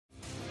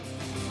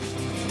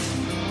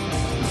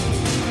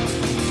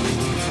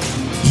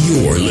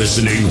You're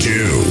listening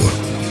to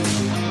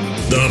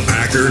the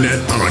Packernet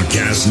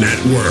Podcast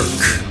Network.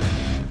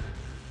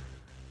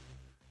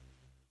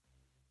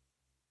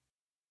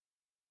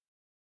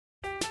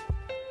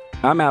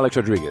 I'm Alex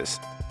Rodriguez.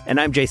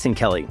 And I'm Jason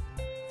Kelly.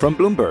 From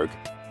Bloomberg,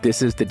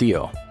 this is The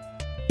Deal.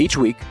 Each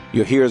week,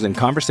 you'll hear us in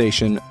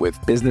conversation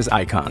with business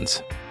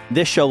icons.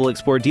 This show will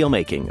explore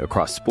deal-making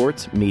across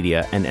sports,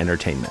 media, and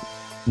entertainment.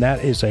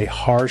 That is a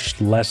harsh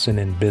lesson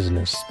in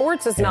business.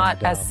 Sports is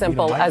not as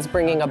simple as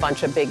bringing a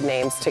bunch of big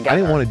names together. I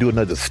didn't want to do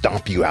another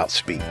stomp you out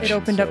speech. It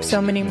opened up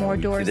so many more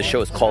doors. The show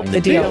is called The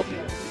Deal.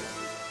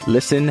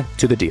 Listen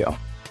to The Deal.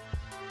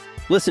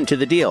 Listen to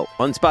The Deal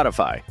on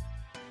Spotify.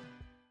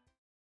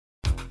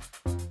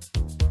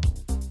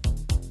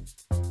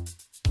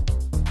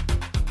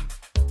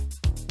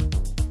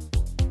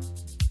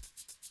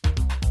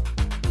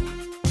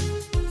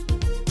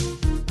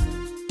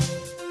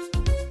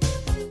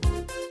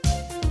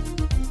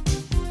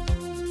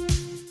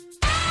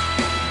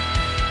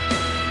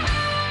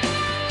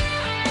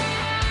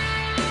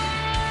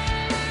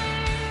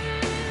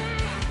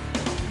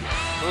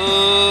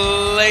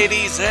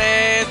 Ladies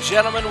and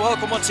gentlemen,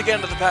 welcome once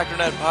again to the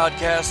Packernet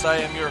Podcast. I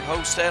am your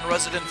host and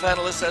resident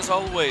panelist, as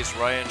always,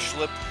 Ryan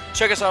Schlip.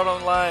 Check us out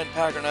online,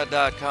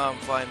 packernet.com.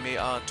 Find me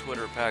on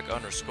Twitter,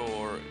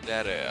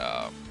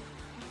 pack_daddy.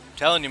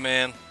 Telling you,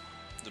 man,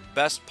 the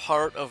best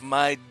part of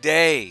my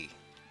day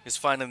is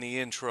finding the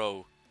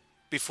intro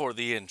before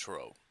the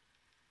intro.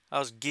 I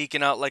was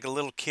geeking out like a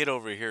little kid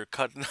over here,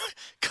 cutting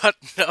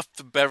up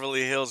the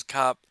Beverly Hills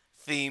Cop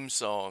theme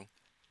song.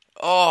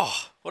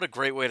 Oh, what a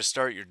great way to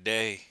start your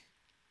day.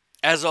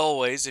 As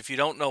always, if you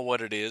don't know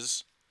what it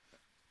is,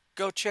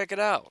 go check it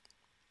out.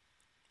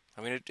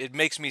 I mean, it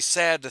makes me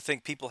sad to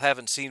think people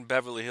haven't seen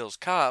Beverly Hills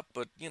Cop,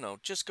 but,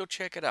 just go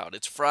check it out.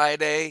 It's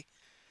Friday.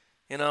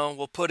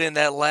 We'll put in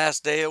that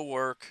last day of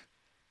work,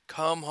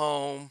 come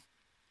home,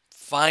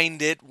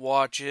 find it,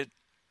 watch it,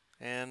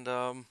 and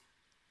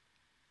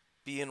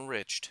be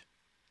enriched.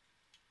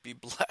 Be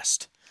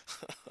blessed.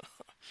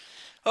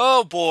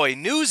 Oh boy,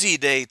 newsy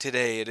day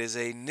today. It is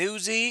a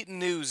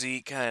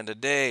newsy kind of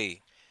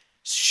day.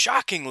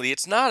 Shockingly,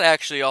 it's not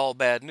actually all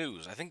bad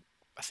news. I think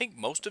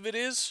most of it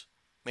is.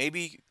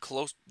 Maybe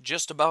close,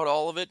 just about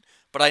all of it.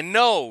 But I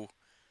know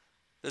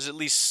there's at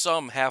least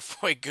some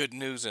halfway good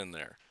news in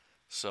there.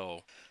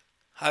 So,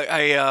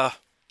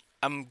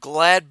 I'm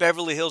glad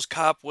Beverly Hills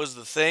Cop was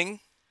the thing.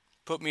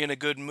 Put me in a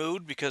good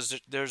mood because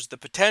there's the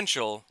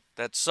potential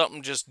that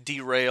something just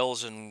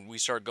derails and we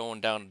start going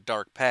down a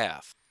dark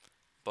path.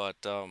 But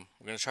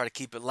we're going to try to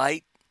keep it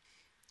light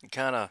and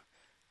kind of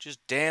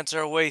just dance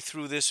our way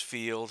through this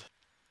field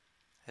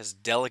as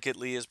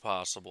delicately as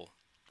possible.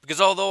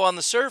 Because although on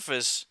the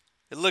surface,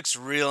 it looks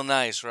real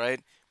nice, right?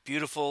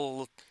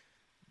 Beautiful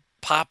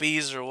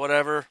poppies or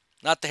whatever.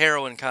 Not the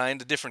heroin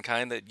kind, a different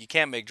kind that you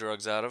can't make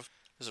drugs out of.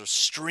 There's a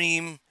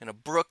stream and a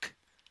brook.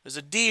 There's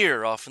a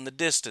deer off in the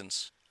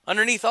distance.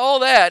 Underneath all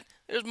that,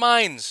 there's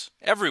mines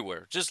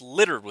everywhere, just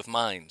littered with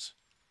mines.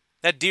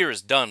 That deer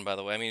is done, by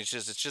the way. I mean, it's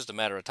just a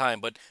matter of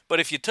time. But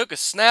if you took a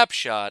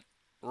snapshot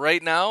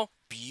right now,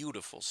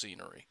 beautiful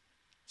scenery.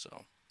 So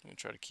I'm gonna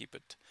try to keep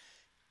it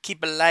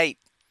light.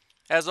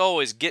 As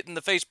always, get in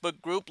the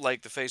Facebook group,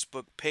 like the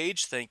Facebook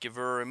page. Thank you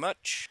very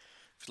much.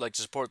 If you'd like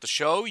to support the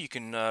show, you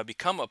can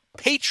become a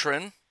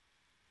patron,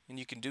 and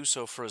you can do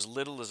so for as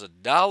little as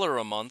 $1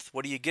 a month.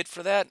 What do you get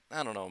for that?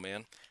 I don't know,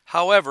 man.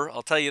 However,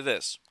 I'll tell you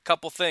this: a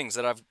couple things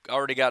that I've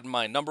already got in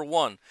mind. Number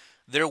one,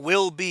 there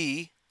will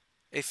be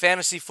a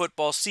fantasy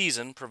football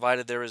season,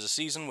 provided there is a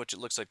season, which it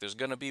looks like there's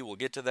going to be. We'll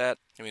get to that.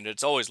 I mean,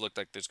 it's always looked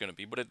like there's going to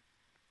be, but it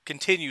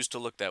continues to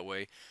look that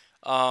way.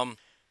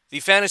 The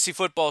fantasy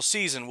football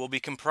season will be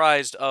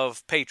comprised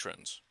of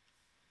patrons,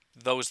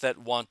 those that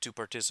want to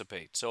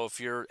participate. So if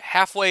you're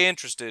halfway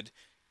interested,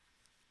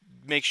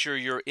 make sure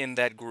you're in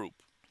that group.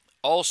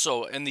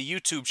 Also, in the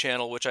YouTube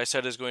channel, which I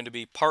said is going to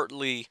be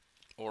partly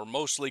or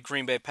mostly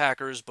Green Bay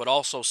Packers, but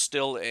also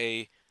still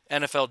a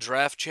NFL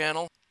draft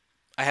channel,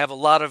 I have a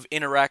lot of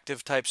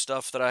interactive type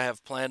stuff that I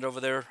have planned over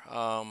there.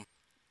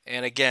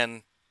 And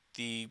again,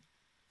 the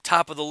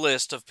top of the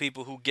list of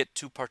people who get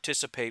to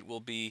participate will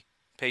be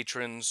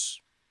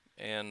patrons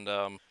and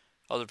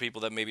other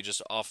people that maybe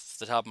just off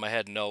the top of my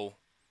head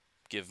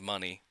give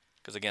money.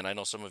 Because again, I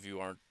know some of you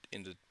aren't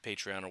into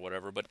Patreon or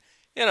whatever, but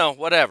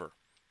whatever.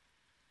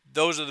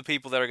 Those are the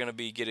people that are going to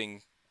be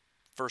getting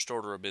first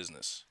order of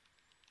business.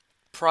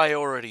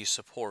 Priority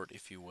support,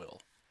 if you will.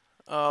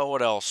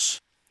 What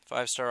else?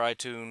 5-star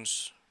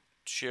iTunes,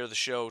 share the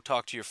show,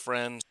 talk to your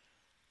friends,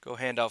 go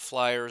hand out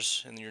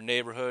flyers in your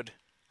neighborhood.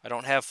 I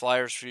don't have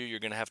flyers for you. You're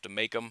going to have to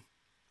make them.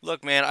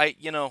 Look, man, I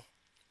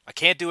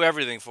can't do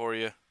everything for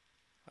you.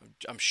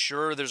 I'm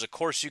sure there's a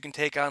course you can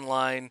take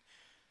online,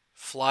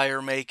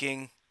 flyer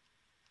making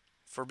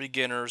for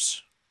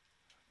beginners.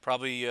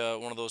 Probably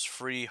one of those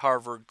free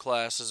Harvard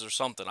classes or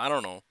something. I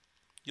don't know.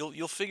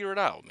 You'll figure it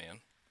out,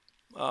 man.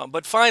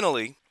 But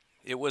finally,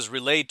 It was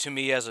relayed to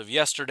me as of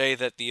yesterday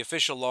that the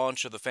official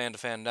launch of the Fan to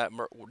Fan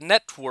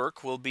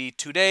Network will be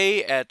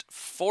today at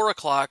 4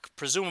 o'clock,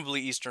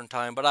 presumably Eastern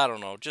Time, but I don't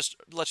know.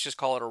 Let's just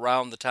call it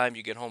around the time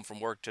you get home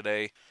from work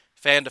today.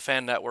 Fan to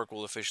Fan Network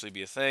will officially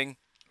be a thing.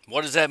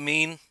 What does that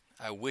mean?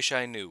 I wish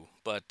I knew,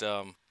 but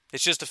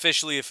it's just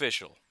officially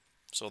official.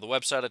 So the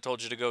website I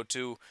told you to go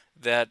to,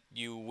 that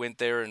you went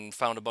there and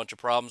found a bunch of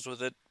problems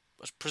with it,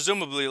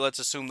 presumably, let's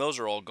assume those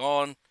are all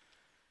gone,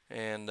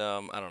 and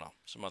I don't know,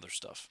 some other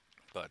stuff.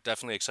 But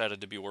definitely excited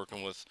to be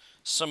working with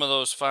some of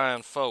those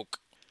fine folk.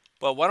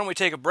 But why don't we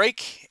take a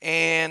break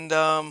and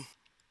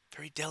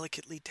very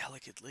delicately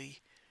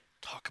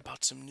talk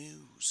about some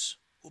news.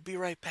 We'll be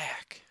right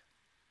back.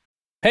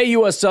 Hey,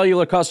 U.S.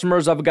 Cellular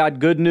customers, I've got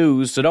good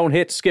news, so don't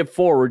hit skip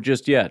forward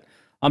just yet.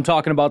 I'm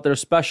talking about their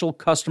special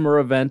customer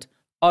event,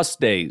 US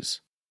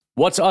Days.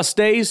 What's US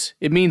Days?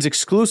 It means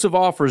exclusive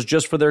offers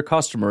just for their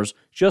customers,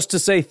 just to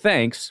say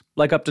thanks,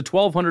 like up to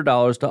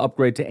 $1,200 to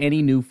upgrade to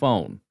any new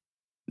phone.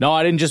 No,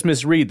 I didn't just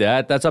misread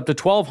that. That's up to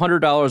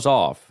 $1,200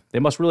 off. They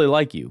must really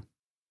like you.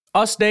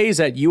 US Days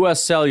at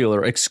US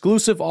Cellular,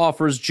 exclusive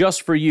offers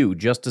just for you,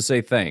 just to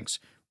say thanks.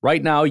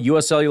 Right now,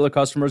 US Cellular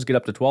customers get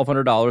up to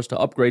 $1,200 to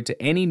upgrade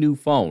to any new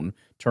phone.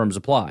 Terms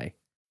apply.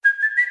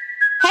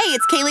 Hey,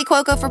 it's Kaylee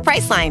Cuoco for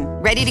Priceline.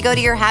 Ready to go to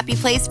your happy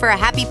place for a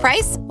happy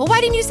price? Well,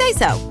 why didn't you say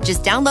so?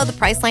 Just download the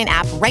Priceline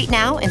app right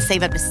now and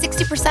save up to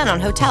 60% on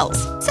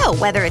hotels. So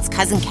whether it's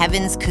Cousin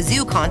Kevin's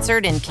Kazoo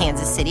Concert in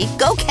Kansas City,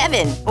 go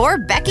Kevin, or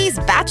Becky's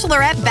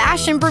Bachelorette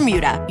Bash in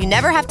Bermuda, you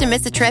never have to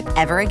miss a trip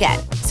ever again.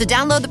 So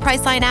download the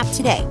Priceline app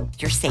today.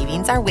 Your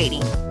savings are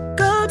waiting.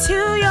 Go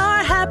to your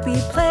happy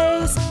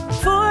place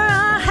for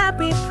a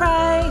happy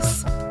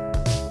price.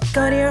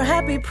 Go to your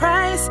happy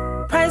price,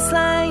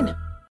 Priceline.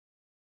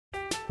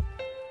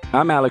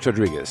 I'm Alex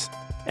Rodriguez.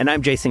 And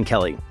I'm Jason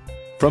Kelly.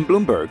 From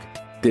Bloomberg,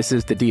 this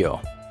is The Deal.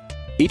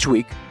 Each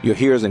week, you'll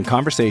hear us in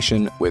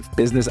conversation with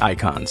business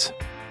icons.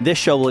 This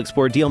show will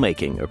explore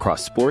deal-making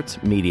across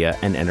sports, media,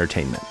 and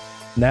entertainment.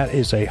 That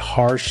is a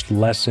harsh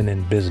lesson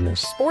in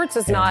business. Sports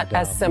is not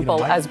as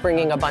simple as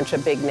bringing a bunch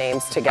of big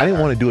names together. I didn't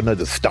want to do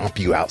another stomp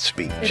you out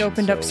speech. It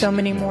opened up so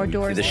many more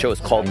doors. The show is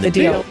called The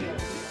Deal.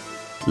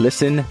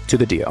 Listen to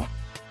The Deal.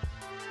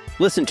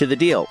 Listen to The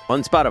Deal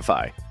on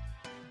Spotify.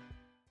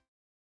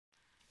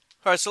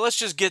 All right, so let's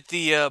just get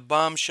the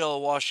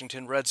bombshell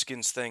Washington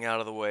Redskins thing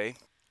out of the way.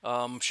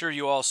 I'm sure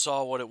you all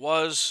saw what it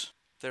was.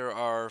 There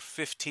are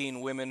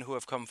 15 women who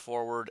have come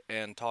forward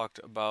and talked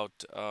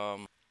about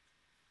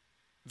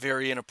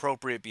very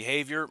inappropriate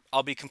behavior.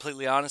 I'll be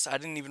completely honest, I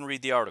didn't even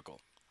read the article.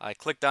 I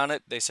clicked on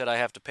it, they said I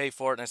have to pay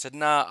for it, and I said,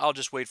 nah, I'll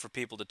just wait for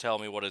people to tell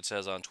me what it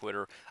says on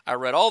Twitter. I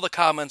read all the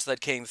comments that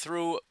came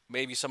through,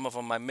 maybe some of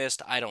them I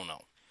missed, I don't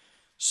know.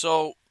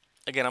 So,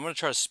 again, I'm going to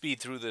try to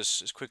speed through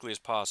this as quickly as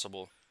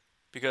possible.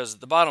 Because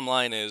the bottom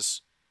line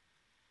is,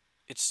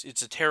 it's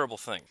a terrible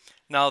thing.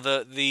 Now,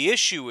 the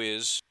issue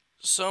is,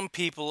 some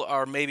people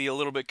are maybe a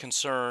little bit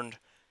concerned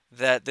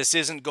that this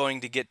isn't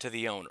going to get to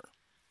the owner.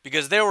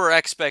 Because there were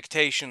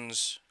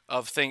expectations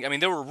of things,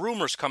 there were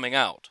rumors coming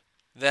out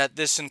that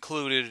this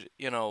included,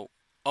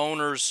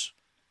 owners,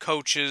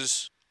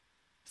 coaches.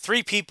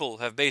 3 people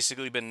have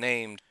basically been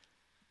named.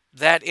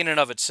 That in and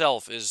of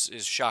itself is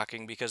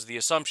shocking, because the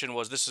assumption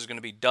was this is going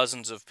to be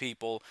dozens of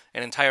people,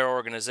 an entire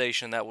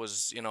organization that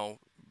was,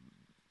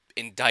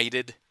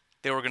 indicted.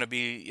 They were going to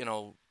be,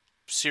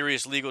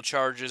 serious legal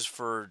charges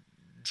for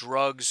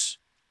drugs,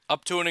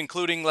 up to and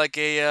including like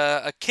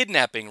a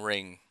kidnapping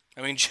ring.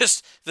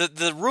 Just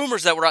the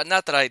rumors that were out,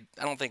 not that I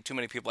don't think too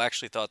many people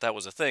actually thought that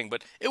was a thing,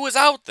 but it was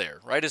out there,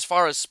 right, as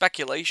far as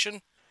speculation.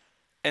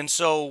 And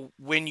so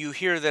when you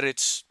hear that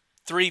it's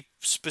 3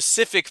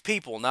 specific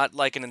people, not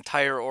like an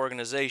entire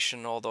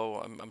organization, although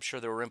I'm sure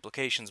there were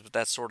implications, but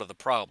that's sort of the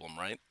problem,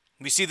 right?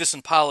 We see this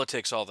in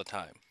politics all the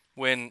time.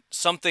 When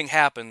something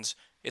happens,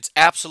 it's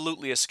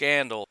absolutely a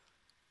scandal,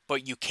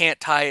 but you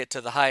can't tie it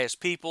to the highest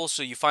people,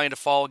 so you find a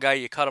fall guy,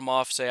 you cut him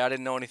off, say, I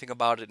didn't know anything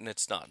about it, and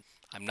it's done.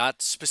 I'm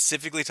not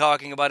specifically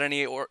talking about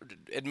any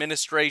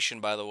administration,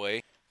 by the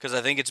way, because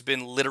I think it's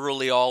been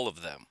literally all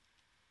of them.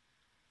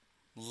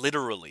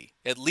 Literally.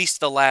 At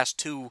least the last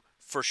 2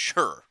 for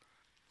sure.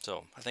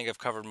 So I think I've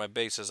covered my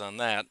bases on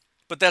that.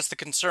 But that's the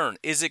concern.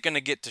 Is it going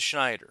to get to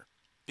Schneider?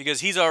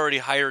 Because he's already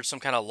hired some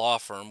kind of law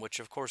firm, which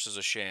of course is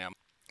a sham,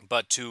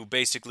 but to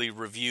basically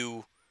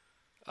review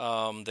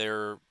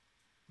the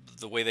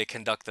way they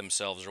conduct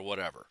themselves or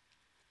whatever.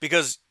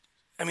 Because,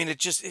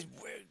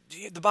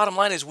 the bottom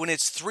line is when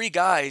it's 3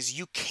 guys,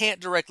 you can't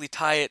directly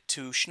tie it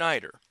to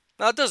Schneider.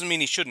 Now, that doesn't mean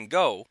he shouldn't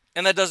go,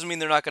 and that doesn't mean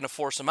they're not going to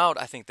force him out.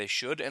 I think they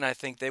should, and I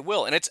think they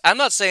will. And I'm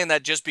not saying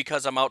that just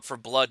because I'm out for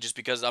blood, just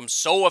because I'm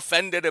so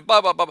offended and blah,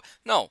 blah, blah.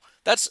 No,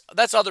 that's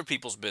other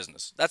people's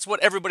business. That's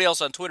what everybody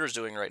else on Twitter is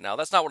doing right now.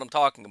 That's not what I'm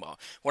talking about.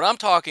 What I'm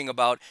talking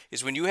about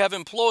is when you have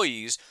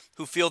employees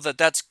who feel that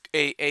that's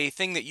a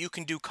thing that you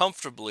can do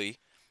comfortably,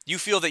 you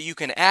feel that you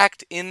can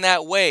act in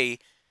that way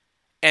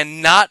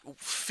and not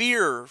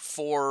fear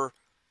for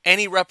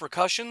any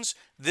repercussions.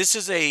 This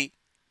is a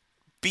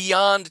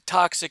beyond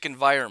toxic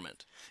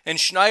environment. And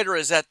Schneider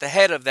is at the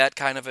head of that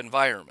kind of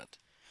environment.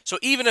 So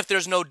even if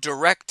there's no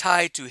direct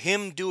tie to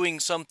him doing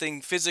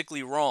something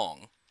physically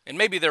wrong, and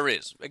maybe there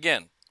is,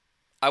 again,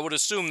 I would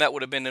assume that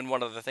would have been in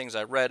one of the things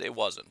I read. It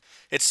wasn't.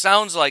 It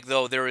sounds like,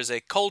 though, there is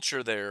a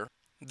culture there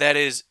that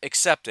is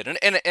accepted.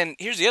 And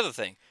here's the other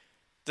thing.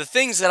 The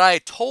things that I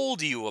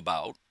told you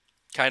about,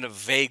 kind of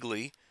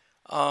vaguely,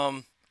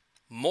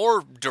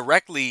 more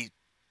directly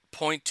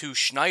point to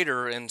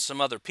Schneider and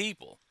some other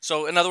people.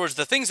 So, in other words,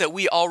 the things that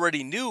we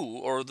already knew,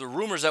 or the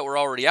rumors that were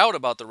already out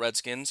about the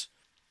Redskins,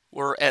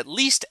 were at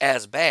least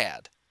as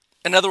bad.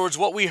 In other words,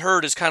 what we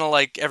heard is kind of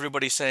like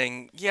everybody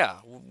saying,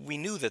 yeah, we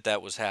knew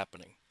that was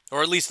happening.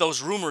 Or at least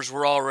those rumors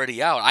were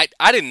already out.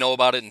 I didn't know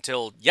about it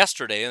until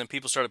yesterday, and then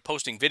people started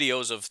posting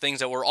videos of things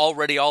that were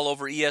already all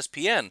over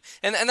ESPN.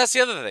 And that's the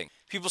other thing.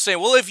 People say,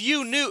 well, if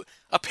you knew,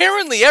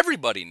 apparently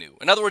everybody knew.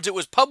 In other words, it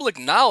was public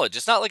knowledge.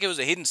 It's not like it was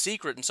a hidden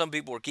secret and some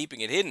people were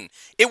keeping it hidden.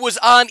 It was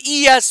on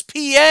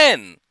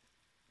ESPN.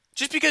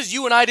 Just because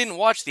you and I didn't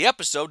watch the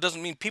episode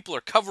doesn't mean people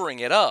are covering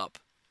it up.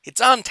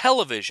 It's on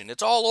television.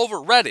 It's all over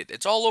Reddit.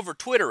 It's all over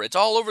Twitter. It's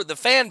all over the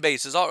fan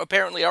bases.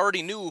 Apparently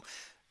already knew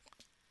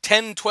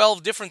 10,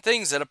 12 different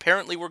things that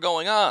apparently were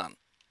going on.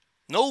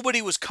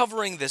 Nobody was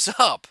covering this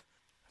up.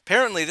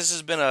 Apparently this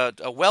has been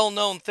a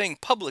well-known thing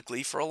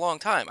publicly for a long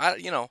time.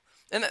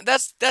 And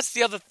that's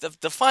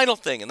the final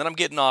thing, and then I'm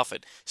getting off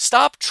it.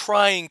 Stop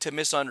trying to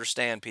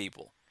misunderstand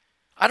people.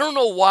 I don't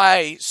know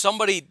why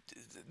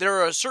there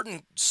are a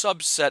certain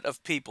subset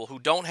of people who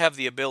don't have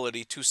the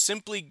ability to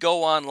simply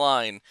go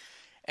online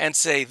and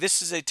say,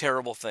 this is a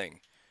terrible thing.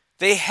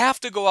 They have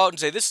to go out and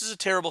say, this is a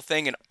terrible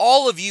thing, and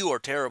all of you are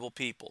terrible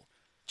people.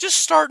 Just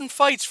starting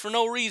fights for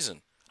no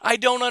reason. I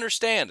don't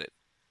understand it.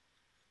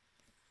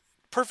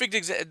 Perfect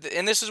example,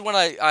 and this is when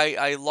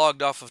I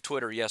logged off of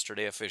Twitter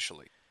yesterday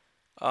officially.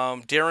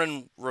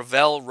 Darren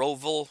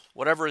Rovell,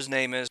 whatever his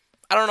name is.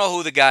 I don't know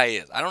who the guy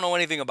is. I don't know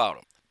anything about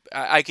him.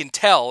 I can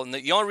tell, and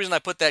the only reason I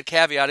put that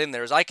caveat in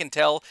there is I can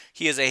tell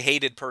he is a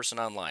hated person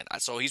online.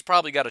 So he's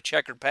probably got a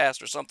checkered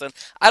past or something.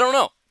 I don't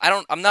know.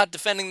 I'm not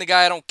defending the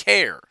guy. I don't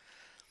care.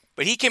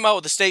 But he came out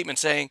with a statement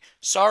saying,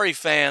 sorry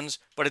fans,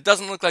 but it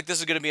doesn't look like this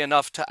is going to be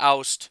enough to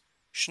oust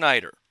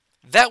Schneider.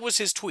 That was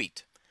his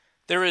tweet.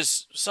 There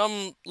is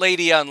some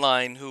lady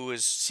online who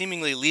is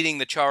seemingly leading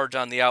the charge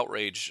on the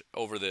outrage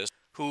over this,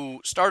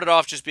 who started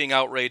off just being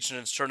outraged and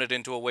has turned it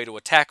into a way to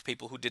attack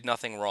people who did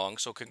nothing wrong,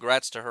 so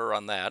congrats to her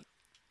on that.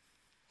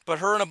 But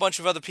her and a bunch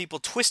of other people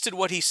twisted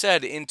what he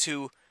said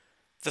into,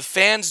 the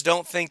fans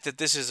don't think that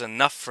this is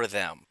enough for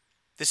them.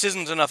 This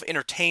isn't enough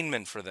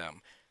entertainment for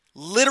them.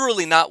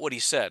 Literally not what he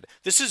said.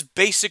 This is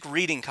basic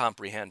reading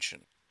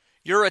comprehension.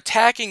 You're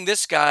attacking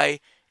this guy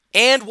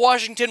and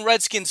Washington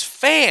Redskins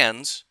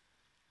fans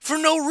for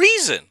no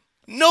reason.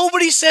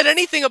 Nobody said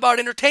anything about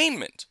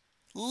entertainment.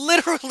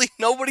 Literally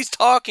nobody's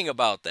talking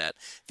about that.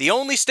 The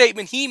only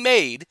statement he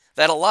made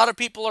that a lot of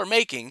people are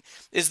making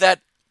is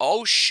that,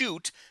 oh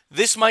shoot,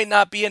 this might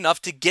not be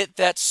enough to get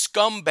that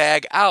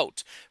scumbag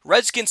out.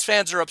 Redskins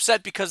fans are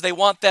upset because they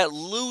want that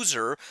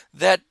loser,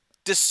 that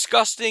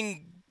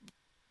disgusting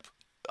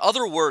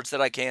other words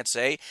that I can't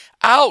say,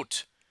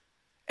 out.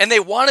 And they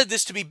wanted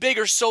this to be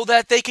bigger so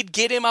that they could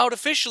get him out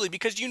officially,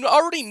 because you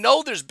already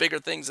know there's bigger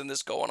things than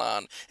this going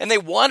on. And they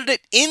wanted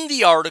it in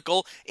the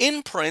article,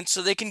 in print,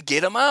 so they can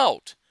get him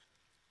out.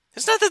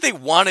 It's not that they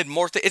wanted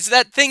more it's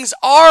that things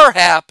are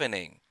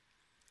happening.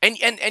 And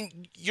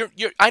you're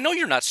I know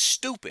you're not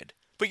stupid,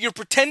 but you're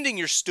pretending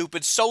you're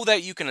stupid so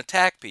that you can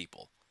attack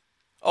people.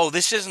 Oh,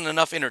 this isn't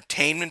enough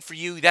entertainment for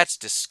you? That's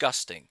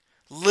disgusting.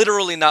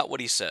 Literally not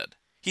what he said.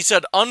 He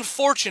said,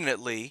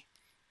 unfortunately,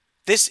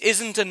 this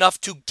isn't enough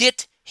to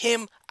get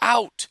him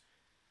out.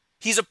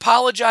 He's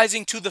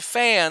apologizing to the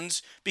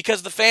fans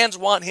because the fans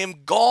want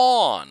him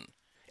gone.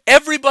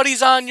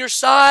 Everybody's on your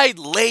side,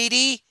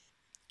 lady.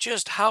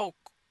 Just how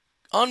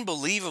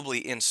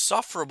unbelievably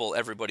insufferable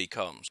everybody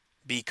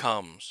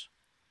becomes.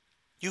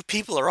 You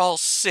people are all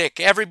sick.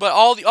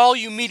 Everybody, all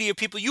you media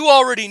people, you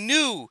already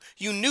knew.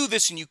 You knew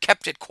this and you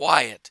kept it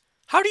quiet.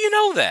 How do you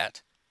know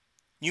that?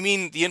 You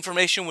mean the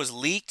information was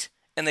leaked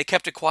and they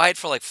kept it quiet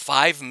for like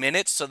 5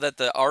 minutes so that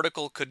the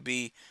article could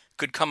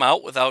come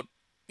out without,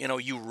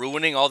 you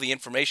ruining all the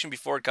information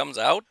before it comes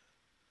out?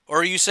 Or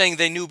are you saying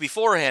they knew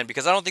beforehand?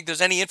 Because I don't think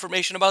there's any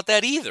information about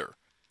that either.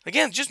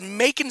 Again, just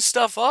making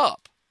stuff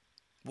up.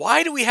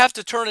 Why do we have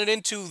to turn it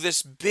into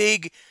this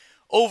big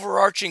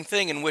overarching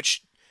thing in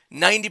which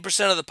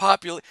 90% of the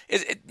population...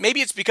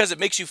 Maybe it's because it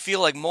makes you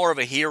feel like more of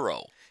a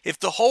hero. If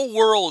the whole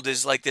world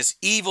is like this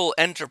evil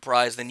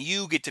enterprise, then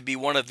you get to be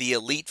one of the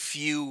elite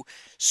few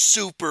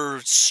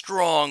super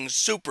strong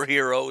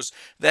superheroes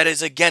that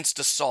is against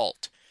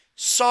assault.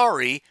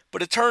 Sorry,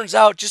 but it turns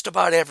out just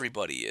about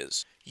everybody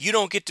is. You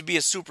don't get to be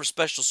a super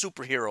special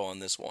superhero on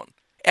this one.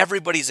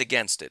 Everybody's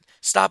against it.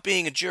 Stop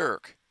being a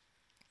jerk.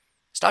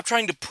 Stop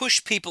trying to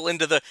push people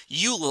into the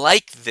you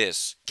like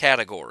this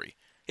category.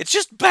 It's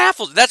just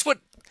baffles. That's what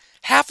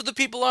half of the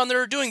people on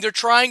there are doing. They're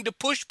trying to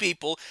push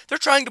people. They're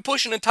trying to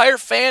push an entire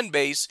fan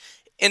base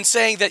and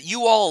saying that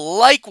you all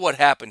like what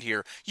happened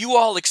here. You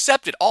all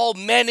accept it. All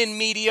men in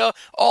media,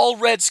 all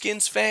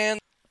Redskins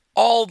fans,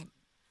 all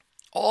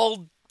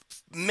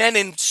men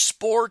in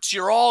sports,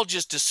 you're all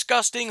just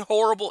disgusting,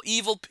 horrible,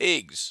 evil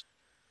pigs.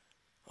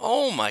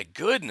 Oh my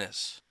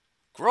goodness.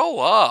 Grow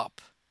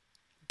up.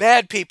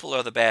 Bad people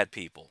are the bad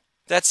people.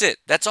 That's it.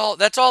 That's all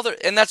there,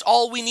 and that's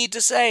all we need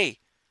to say.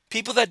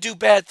 People that do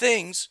bad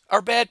things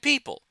are bad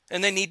people,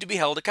 and they need to be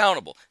held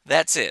accountable.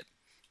 That's it.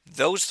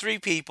 Those three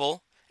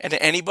people, and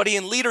anybody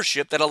in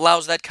leadership that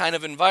allows that kind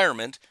of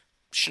environment,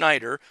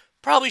 Schneider,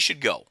 probably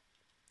should go.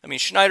 I mean,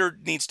 Schneider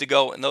needs to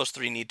go, and those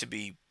three need to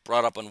be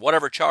brought up on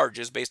whatever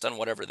charges based on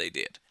whatever they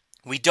did.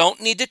 We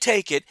don't need to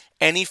take it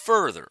any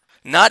further.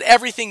 Not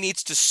everything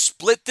needs to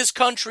split this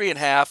country in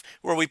half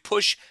where we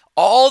push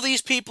all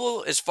these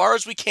people as far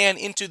as we can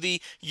into the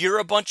you're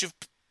a bunch of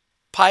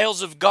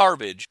piles of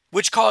garbage,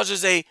 which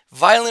causes a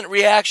violent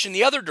reaction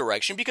the other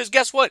direction, because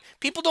guess what?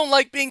 People don't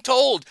like being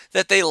told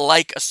that they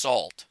like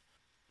assault.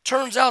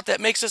 Turns out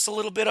that makes us a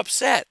little bit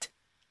upset.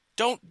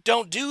 Don't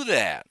do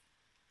that.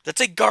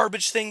 That's a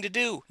garbage thing to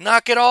do.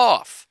 Knock it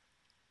off.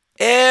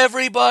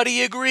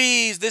 Everybody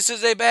agrees this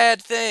is a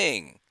bad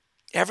thing.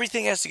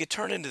 Everything has to get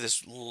turned into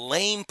this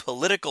lame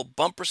political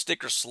bumper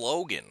sticker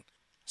slogan.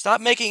 Stop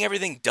making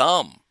everything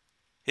dumb.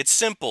 It's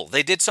simple.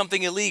 They did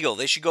something illegal.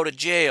 They should go to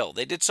jail.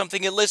 They did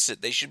something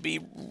illicit. They should be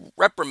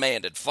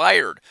reprimanded,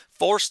 fired,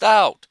 forced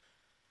out.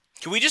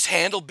 Can we just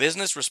handle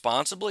business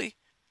responsibly?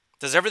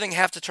 Does everything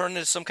have to turn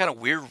into some kind of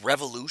weird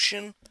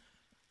revolution?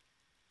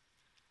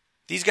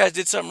 These guys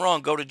did something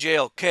wrong. Go to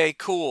jail. Okay,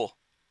 cool.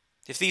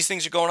 If these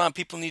things are going on,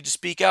 people need to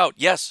speak out.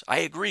 Yes, I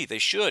agree. They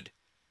should.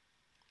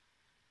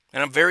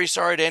 And I'm very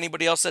sorry to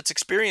anybody else that's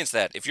experienced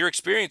that. If you're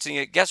experiencing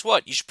it, guess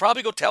what? You should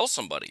probably go tell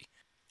somebody.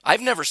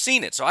 I've never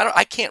seen it, so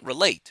I can't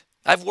relate.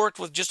 I've worked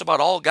with just about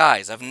all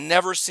guys. I've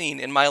never seen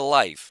in my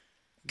life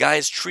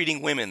guys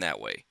treating women that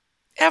way.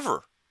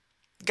 Ever.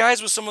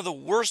 Guys with some of the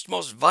worst,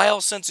 most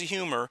vile sense of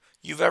humor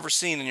you've ever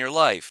seen in your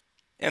life.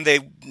 And they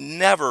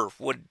never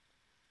would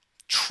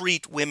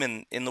treat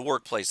women in the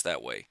workplace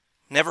that way.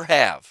 Never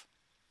have.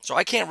 So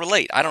I can't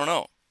relate. I don't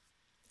know.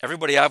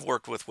 Everybody I've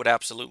worked with would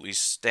absolutely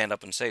stand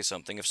up and say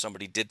something if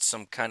somebody did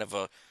some kind of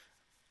a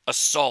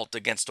assault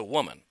against a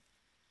woman.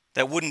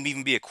 That wouldn't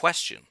even be a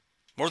question.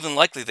 More than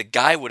likely, the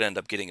guy would end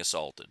up getting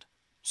assaulted.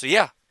 So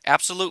yeah,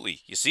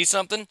 absolutely. You see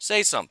something,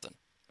 say something.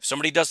 If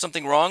somebody does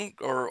something wrong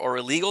or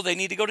illegal, they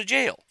need to go to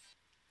jail.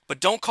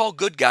 But don't call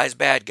good guys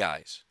bad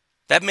guys.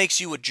 That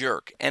makes you a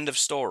jerk. End of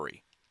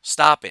story.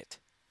 Stop it.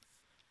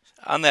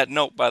 On that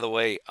note, by the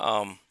way,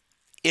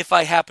 if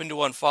I happen to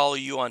unfollow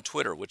you on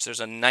Twitter, which there's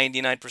a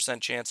 99%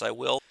 chance I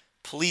will,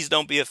 please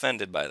don't be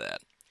offended by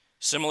that.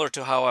 Similar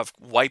to how I've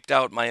wiped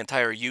out my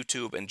entire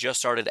YouTube and just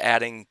started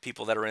adding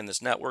people that are in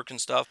this network and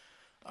stuff,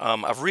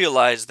 I've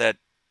realized that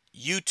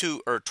YouTube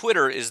or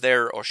Twitter is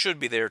there or should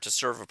be there to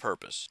serve a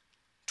purpose.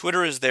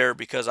 Twitter is there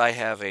because I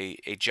have a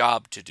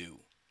job to do.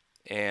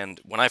 And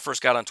when I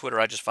first got on Twitter,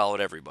 I just followed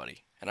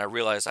everybody. And I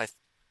realized I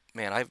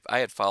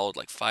had followed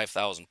like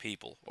 5,000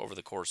 people over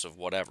the course of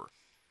whatever.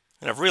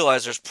 And I've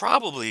realized there's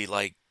probably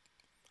like,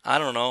 I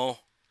don't know,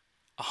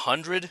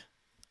 100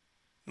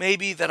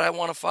 maybe that I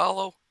want to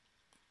follow.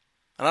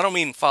 And I don't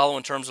mean follow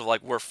in terms of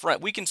like we're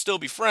friends. We can still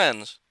be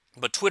friends,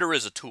 but Twitter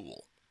is a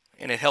tool,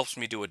 and it helps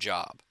me do a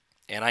job.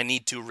 And I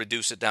need to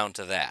reduce it down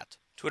to that.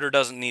 Twitter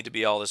doesn't need to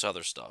be all this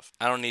other stuff.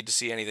 I don't need to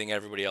see anything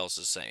everybody else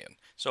is saying.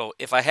 So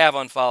if I have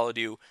unfollowed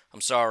you,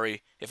 I'm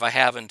sorry. If I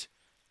haven't,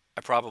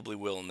 I probably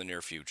will in the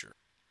near future.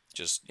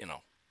 Just,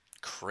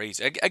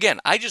 crazy. Again,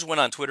 I just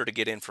went on Twitter to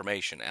get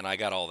information, and I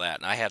got all that,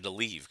 and I had to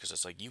leave because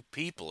it's like, you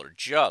people are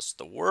just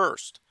the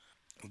worst.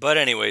 But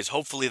anyways,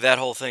 hopefully that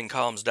whole thing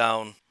calms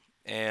down,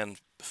 and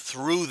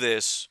through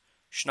this,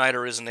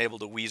 Schneider isn't able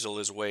to weasel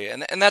his way,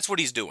 and that's what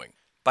he's doing.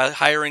 By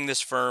hiring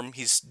this firm,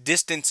 he's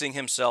distancing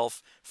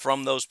himself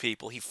from those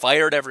people. He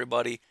fired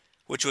everybody,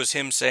 which was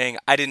him saying,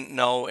 I didn't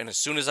know, and as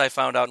soon as I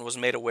found out and was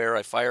made aware,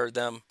 I fired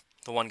them.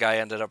 The one guy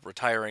ended up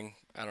retiring.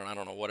 I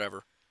don't know,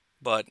 whatever.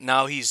 But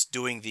now he's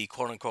doing the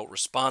quote-unquote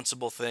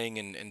responsible thing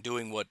and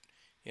doing what,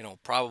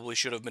 probably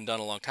should have been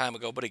done a long time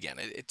ago. But again,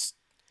 it's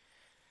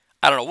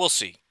I don't know, we'll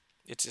see.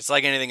 It's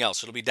like anything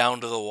else. It'll be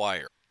down to the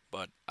wire.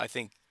 But I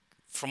think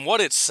from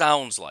what it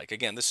sounds like,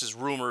 again, this is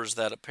rumors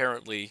that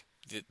apparently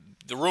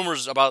the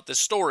rumors about this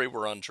story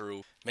were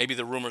untrue. Maybe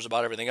the rumors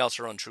about everything else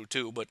are untrue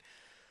too, but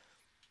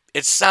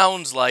it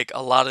sounds like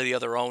a lot of the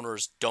other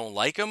owners don't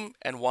like him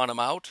and want him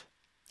out,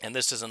 and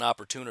this is an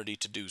opportunity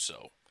to do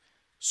so.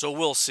 So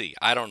we'll see.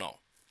 I don't know.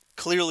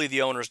 Clearly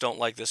the owners don't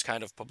like this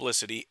kind of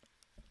publicity.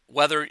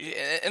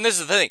 And this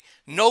is the thing,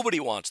 nobody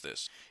wants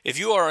this. If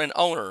you are an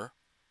owner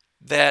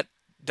that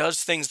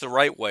does things the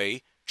right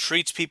way,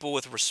 treats people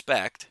with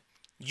respect,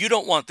 you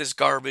don't want this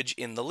garbage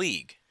in the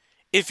league.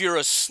 If you're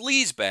a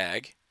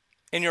sleazebag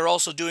and you're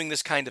also doing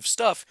this kind of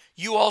stuff,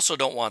 you also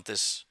don't want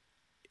this.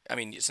 I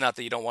mean, it's not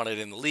that you don't want it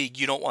in the league,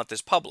 you don't want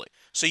this public.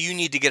 So you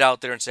need to get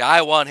out there and say,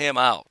 I want him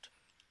out.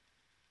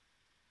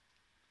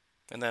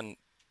 And then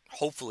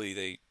hopefully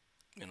they,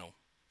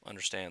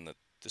 understand that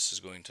this is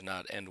going to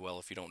not end well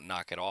if you don't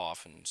knock it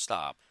off and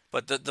stop.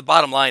 But the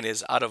bottom line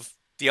is, out of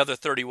the other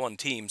 31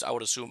 teams, I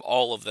would assume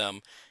all of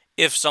them,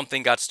 if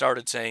something got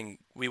started saying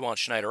we want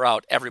Schneider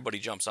out, everybody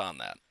jumps on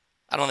that.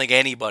 I don't think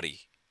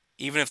anybody,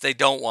 even if they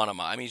don't want him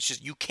out. I mean, it's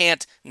just, you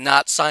can't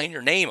not sign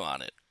your name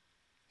on it.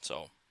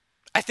 So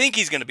I think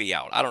he's going to be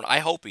out. I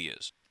hope he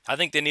is. I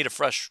think they need a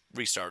fresh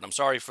restart. I'm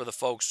sorry for the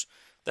folks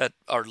that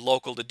are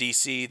local to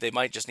D.C. They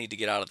might just need to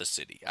get out of the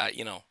city.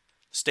 The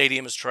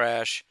stadium is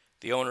trash.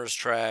 The owner is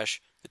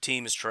trash. The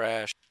team is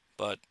trash.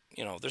 But,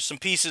 there's some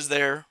pieces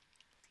there,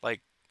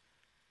 like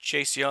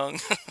Chase Young.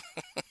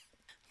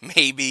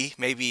 Maybe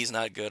he's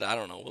not good. I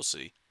don't know. We'll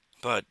see.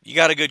 But you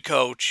got a good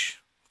coach.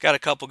 Got a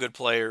couple good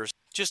players.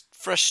 Just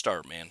fresh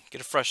start, man.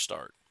 Get a fresh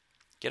start.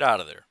 Get out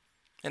of there.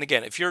 And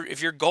again, if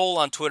your goal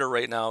on Twitter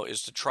right now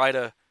is to try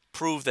to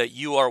prove that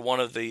you are one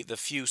of the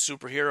few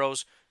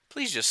superheroes,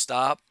 please just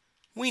stop.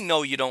 We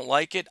know you don't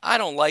like it. I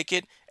don't like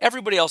it.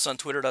 Everybody else on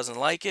Twitter doesn't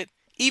like it.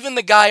 Even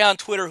the guy on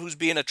Twitter who's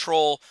being a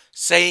troll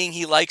saying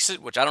he likes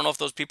it, which I don't know if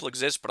those people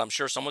exist, but I'm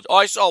sure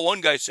I saw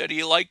one guy said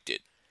he liked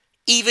it.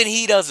 Even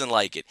he doesn't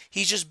like it.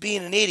 He's just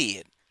being an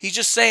idiot. He's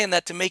just saying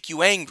that to make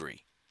you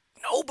angry.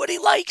 Nobody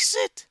likes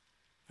it.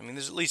 I mean,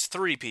 there's at least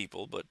 3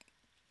 people, but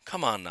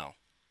come on now.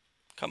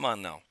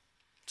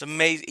 It's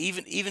amazing.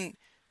 Even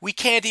we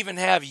can't even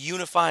have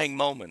unifying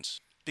moments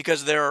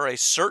because there are a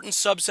certain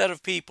subset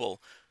of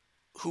people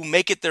who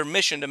make it their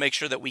mission to make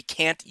sure that we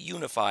can't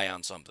unify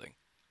on something.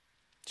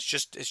 It's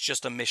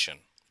just a mission.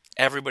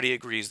 Everybody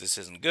agrees this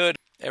isn't good.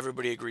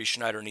 Everybody agrees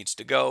Schneider needs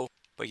to go,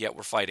 but yet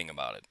we're fighting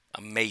about it.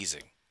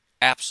 Amazing.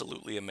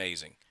 Absolutely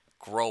amazing.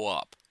 Grow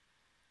up.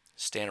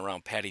 Stand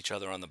around, pat each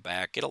other on the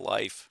back, get a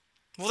life.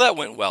 Well, that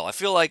went well. I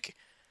feel like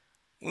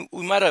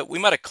we might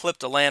have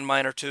clipped a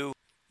landmine or two,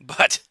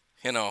 but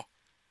I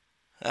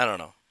don't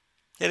know.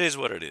 It is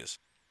what it is.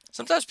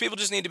 Sometimes people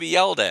just need to be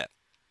yelled at.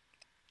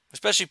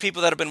 Especially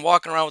people that have been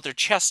walking around with their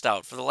chest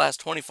out for the last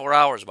 24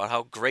 hours about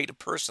how great a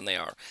person they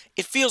are.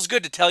 It feels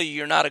good to tell you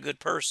you're not a good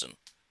person.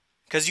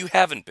 Because you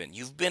haven't been.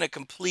 You've been a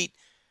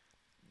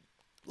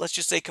let's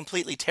just say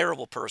completely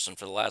terrible person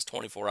for the last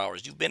 24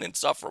 hours. You've been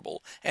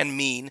insufferable and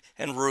mean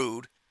and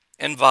rude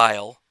and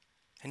vile.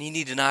 And you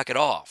need to knock it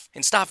off.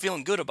 And stop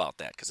feeling good about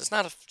that. Because it's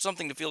not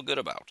something to feel good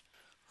about.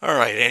 All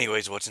right,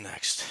 anyways, what's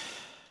next?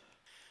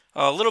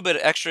 A little bit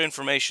of extra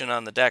information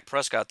on the Dak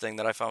Prescott thing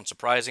that I found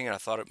surprising, and I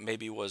thought it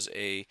maybe was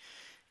a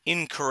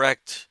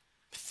incorrect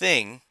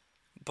thing.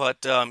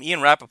 But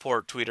Ian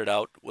Rappaport tweeted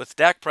out, with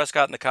Dak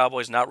Prescott and the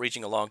Cowboys not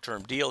reaching a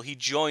long-term deal, he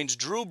joins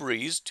Drew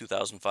Brees,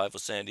 2005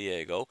 with San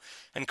Diego,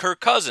 and Kirk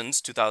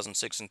Cousins,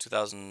 2006 and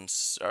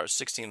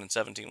 2016 and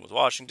 17 with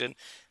Washington,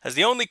 as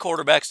the only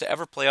quarterbacks to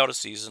ever play out a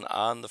season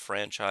on the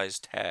franchise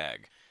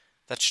tag.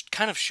 That's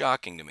kind of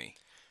shocking to me.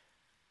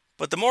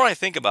 But the more I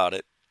think about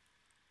it,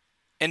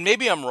 and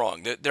maybe I'm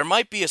wrong. There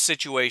might be a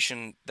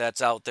situation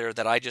that's out there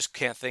that I just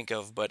can't think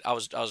of, but I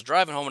was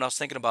driving home and I was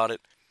thinking about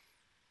it.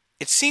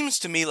 It seems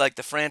to me like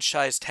the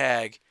franchise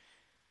tag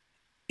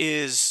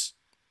is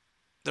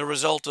the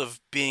result of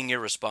being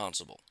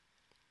irresponsible.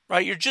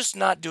 Right? You're just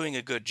not doing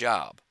a good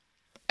job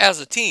as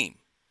a team.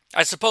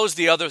 I suppose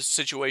the other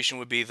situation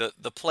would be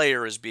the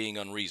player is being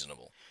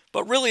unreasonable.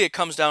 But really it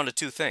comes down to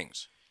 2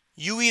 things.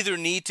 You either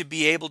need to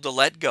be able to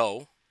let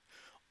go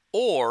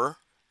or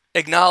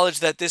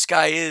acknowledge that this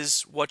guy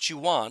is what you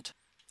want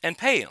and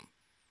pay him.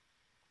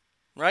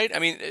 Right? I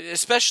mean,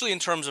 especially in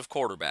terms of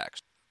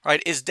quarterbacks.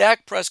 Right? Is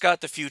Dak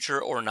Prescott the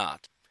future or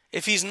not?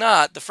 If he's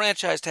not, the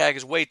franchise tag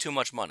is way too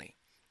much money.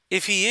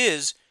 If he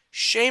is,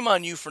 shame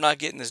on you for not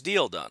getting this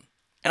deal done.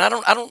 And I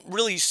don't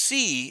really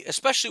see,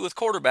 especially with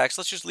quarterbacks,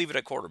 let's just leave it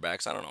at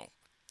quarterbacks. I don't know.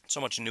 So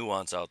much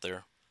nuance out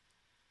there.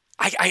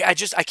 I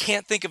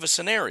can't think of a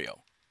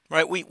scenario.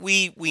 Right?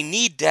 We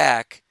need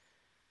Dak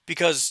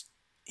because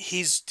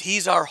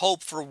he's our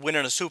hope for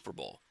winning a Super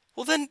Bowl.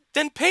 Well,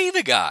 then pay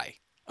the guy.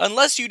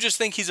 Unless you just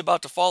think he's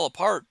about to fall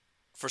apart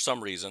for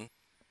some reason.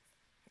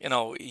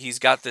 He's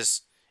got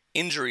this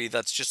injury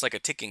that's just like a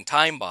ticking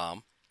time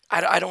bomb.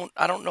 I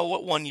don't know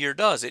what 1 year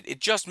does. It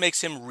just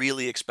makes him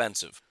really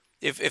expensive.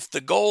 If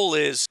the goal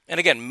is, and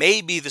again,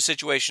 maybe the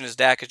situation is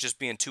Dak is just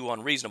being too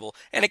unreasonable,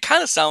 and it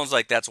kind of sounds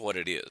like that's what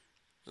it is.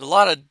 There's a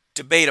lot of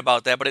debate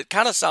about that, but it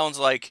kind of sounds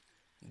like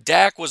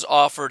Dak was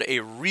offered a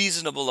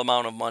reasonable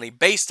amount of money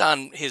based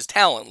on his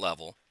talent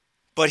level,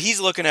 but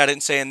he's looking at it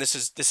and saying this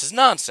is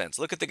nonsense.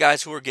 Look at the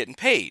guys who are getting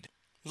paid.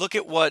 Look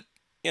at what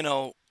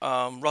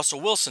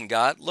Russell Wilson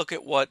got. Look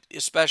at what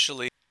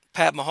especially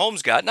Pat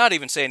Mahomes got. Not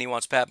even saying he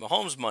wants Pat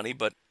Mahomes' money,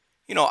 but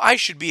I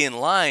should be in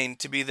line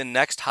to be the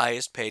next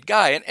highest paid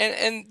guy.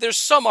 And there's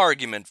some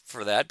argument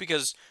for that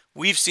because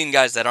we've seen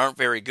guys that aren't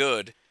very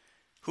good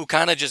who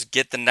kind of just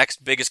get the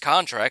next biggest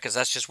contract because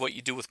that's just what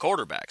you do with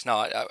quarterbacks.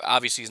 Now,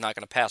 obviously, he's not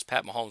going to pass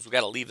Pat Mahomes. We've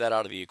got to leave that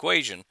out of the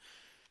equation.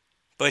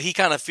 But he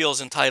kind of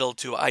feels entitled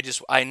to,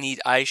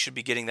 I should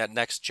be getting that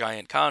next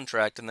giant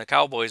contract. And the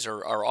Cowboys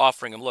are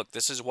offering him, look,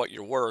 this is what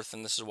you're worth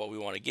and this is what we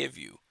want to give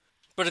you.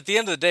 But at the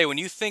end of the day, when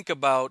you think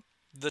about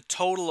the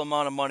total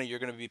amount of money you're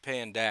going to be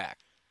paying Dak,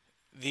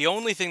 the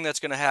only thing that's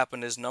going to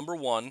happen is, number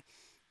one,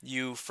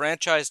 You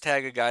franchise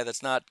tag a guy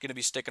that's not going to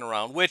be sticking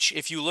around, which,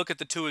 if you look at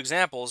the two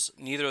examples,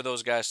 neither of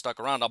those guys stuck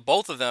around. Now,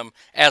 both of them,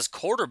 as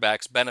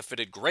quarterbacks,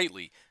 benefited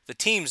greatly. The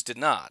teams did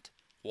not.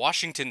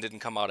 Washington didn't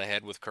come out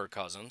ahead with Kirk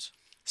Cousins.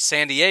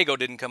 San Diego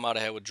didn't come out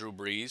ahead with Drew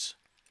Brees.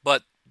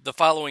 But the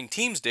following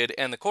teams did,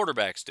 and the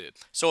quarterbacks did.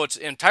 So it's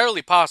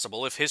entirely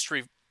possible, if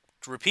history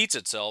repeats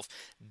itself,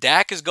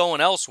 Dak is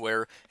going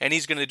elsewhere, and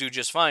he's going to do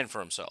just fine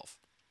for himself.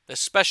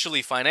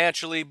 Especially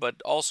financially,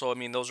 but also, I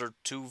mean, those are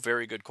two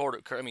very good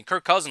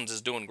Kirk Cousins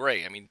is doing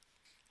great. I mean,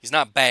 he's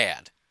not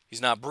bad.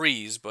 He's not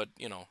Breeze, but,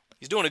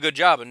 he's doing a good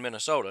job in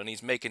Minnesota, and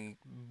he's making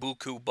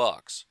buku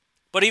bucks.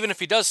 But even if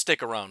he does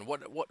stick around,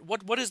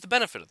 what is the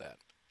benefit of that?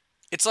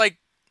 It's like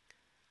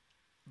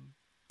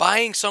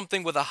buying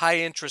something with a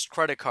high-interest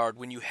credit card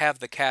when you have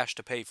the cash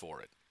to pay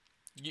for it.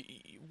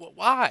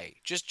 Why?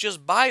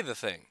 Just buy the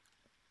thing.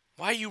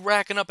 Why are you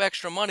racking up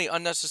extra money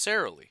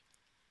unnecessarily?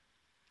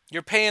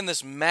 You're paying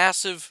this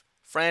massive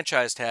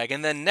franchise tag,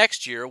 and then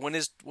next year, when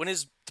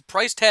the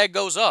price tag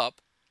goes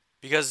up,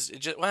 because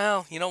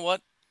you know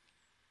what?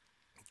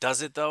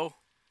 Does it though?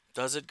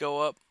 Does it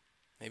go up?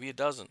 Maybe it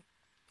doesn't.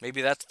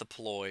 Maybe that's the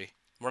ploy.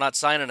 We're not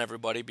signing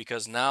everybody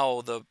because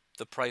now the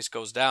price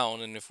goes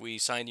down, and if we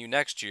sign you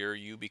next year,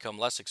 you become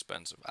less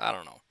expensive. I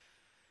don't know.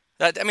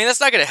 That's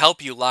not going to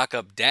help you lock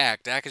up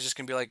Dak. Dak is just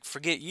going to be like,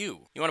 forget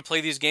you. You want to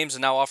play these games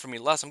and now offer me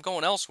less? I'm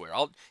going elsewhere.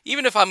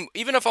 Even if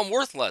I'm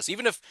worth less,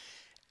 even if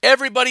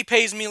everybody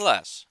pays me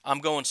less, I'm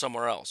going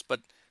somewhere else.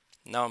 But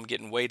now I'm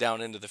getting way down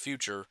into the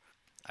future.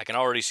 I can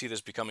already see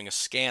this becoming a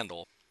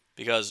scandal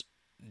because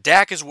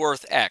Dak is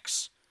worth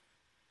X.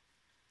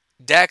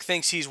 Dak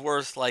thinks he's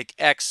worth like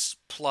X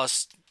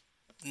plus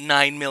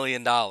 $9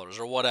 million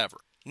or whatever.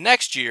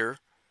 Next year,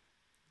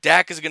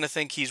 Dak is going to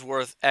think he's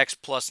worth X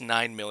plus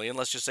 $9 million.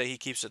 Let's just say he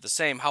keeps it the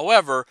same.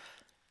 However,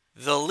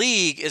 the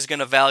league is going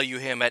to value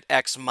him at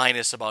X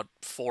minus about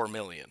 $4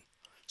 million.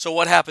 So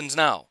what happens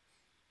now?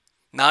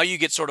 Now you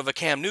get sort of a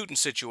Cam Newton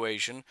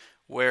situation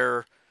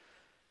where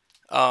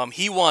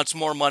he wants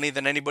more money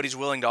than anybody's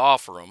willing to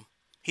offer him.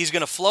 He's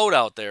going to float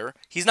out there.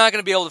 He's not going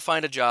to be able to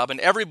find a job, and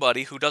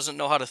everybody who doesn't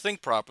know how to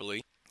think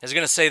properly is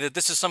going to say that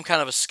this is some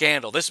kind of a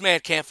scandal. This man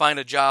can't find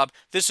a job.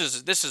 This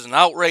is an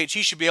outrage.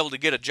 He should be able to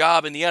get a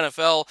job in the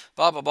NFL.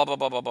 Blah, blah, blah, blah,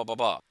 blah, blah, blah, blah,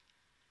 blah.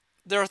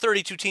 There are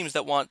 32 teams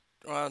that want,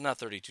 not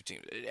 32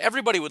 teams.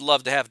 Everybody would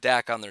love to have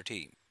Dak on their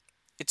team.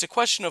 It's a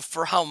question of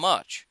for how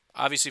much.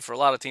 Obviously, for a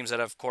lot of teams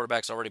that have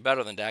quarterbacks already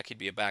better than Dak, he'd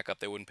be a backup.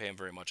 They wouldn't pay him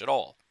very much at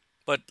all.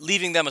 But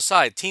leaving them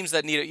aside, teams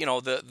that need it,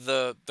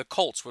 the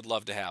Colts would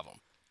love to have him.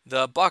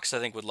 The Bucs, I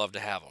think, would love to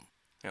have him.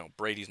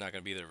 Brady's not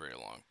going to be there very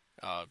long.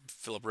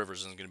 Phillip Rivers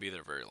isn't going to be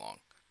there very long.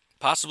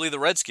 Possibly the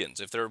Redskins,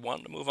 if they're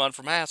wanting to move on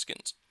from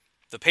Haskins.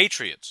 The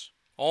Patriots.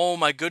 Oh,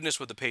 my goodness,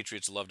 would the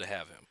Patriots love to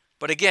have him.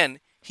 But again,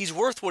 he's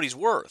worth what he's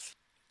worth.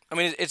 I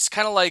mean, it's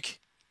kind of like,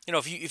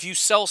 if you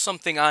sell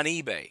something on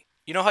eBay.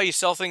 You know how you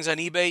sell things on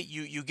eBay?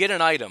 You get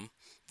an item,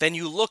 then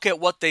you look at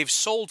what they've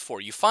sold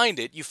for. You find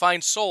it, you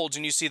find solds,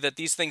 and you see that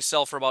these things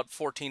sell for about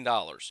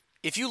 $14.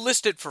 If you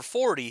list it for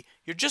 $40,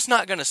 you're just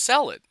not going to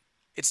sell it.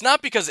 It's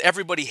not because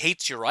everybody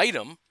hates your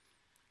item.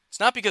 It's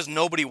not because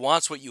nobody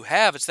wants what you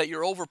have. It's that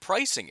you're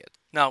overpricing it.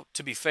 Now,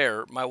 to be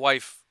fair, my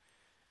wife,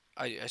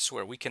 I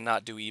swear, we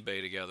cannot do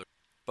eBay together.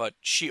 But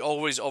she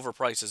always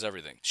overprices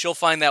everything. She'll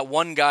find that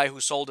one guy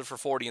who sold it for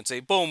 $40 and say,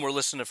 boom, we're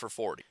listing it for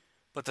 $40.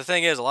 But the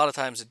thing is, a lot of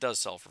times it does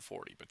sell for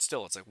 $40. But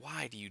still, it's like,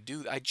 why do you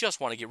do that? I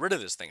just want to get rid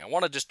of this thing. I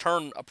want to just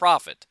turn a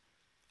profit.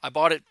 I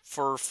bought it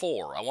for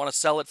 $4. I want to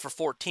sell it for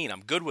 $14.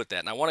 I'm good with that.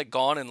 And I want it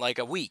gone in like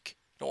a week.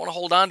 I don't want to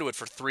hold on to it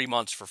for 3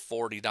 months for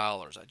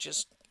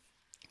 $40.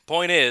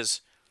 Point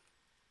is,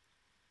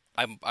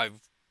 I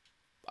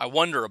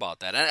wonder about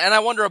that. And I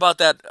wonder about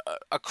that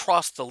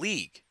across the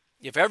league.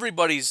 If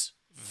everybody's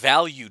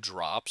value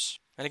drops,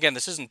 and again,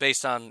 this isn't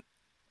based on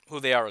who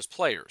they are as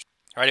players.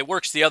 All right, it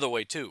works the other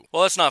way too.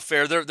 Well, that's not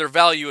fair. Their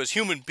value as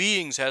human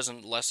beings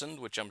hasn't lessened,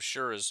 which I'm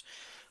sure is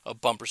a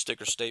bumper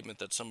sticker statement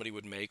that somebody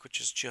would make,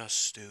 which is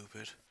just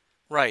stupid.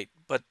 Right,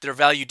 but their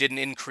value didn't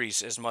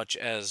increase as much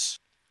as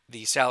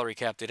the salary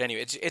cap did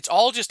anyway. It's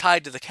all just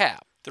tied to the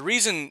cap. The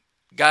reason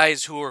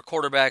guys who are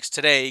quarterbacks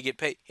today get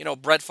paid,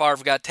 Brett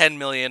Favre got $10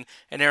 million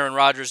and Aaron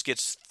Rodgers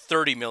gets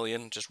 $30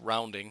 million, just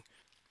rounding,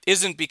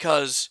 isn't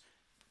because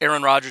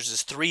Aaron Rodgers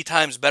is 3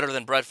 times better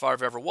than Brett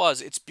Favre ever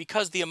was. It's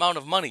because the amount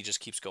of money just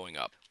keeps going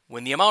up.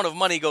 When the amount of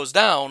money goes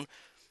down,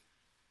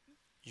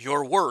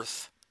 your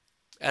worth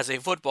as a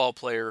football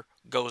player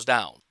goes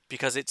down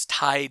because it's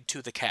tied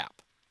to the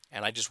cap.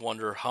 And I just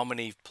wonder how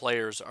many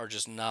players are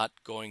just not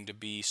going to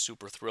be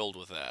super thrilled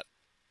with that.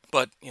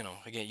 But,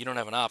 again, you don't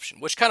have an option.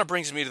 Which kind of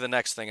brings me to the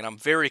next thing, and I'm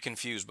very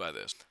confused by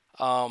this.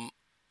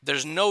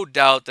 There's no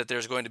doubt that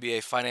there's going to be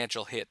a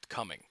financial hit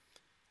coming.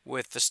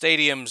 With the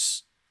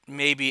stadiums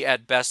maybe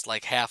at best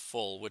like half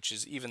full, which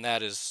is even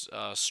that is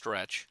a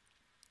stretch.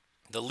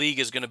 The league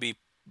is going to be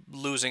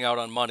losing out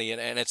on money,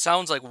 and it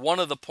sounds like one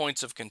of the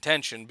points of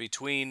contention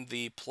between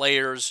the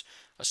Players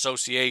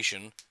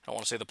Association, I don't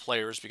want to say the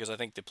players because I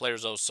think the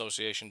Players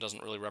Association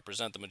doesn't really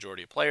represent the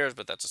majority of players,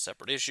 but that's a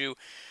separate issue.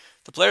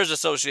 the Players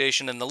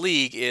Association and the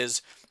league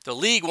is the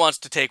league wants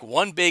to take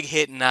one big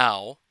hit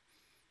now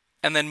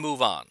and then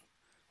move on,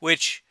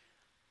 which,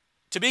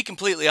 to be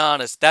completely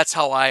honest, that's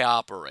how I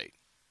operate.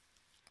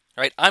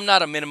 Right? I'm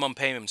not a minimum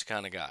payments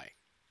kind of guy.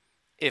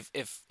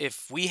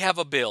 If we have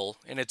a bill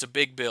and it's a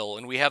big bill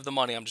and we have the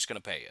money, I'm just going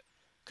to pay it.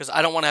 Because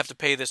I don't want to have to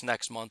pay this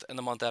next month and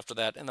the month after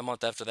that and the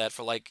month after that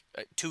for like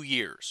 2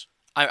 years.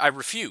 I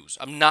refuse.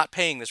 I'm not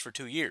paying this for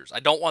 2 years. I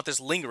don't want this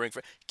lingering.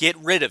 Get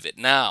rid of it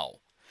now.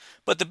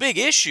 But the big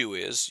issue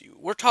is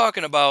we're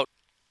talking about,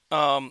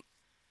 and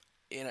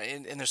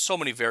there's so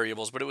many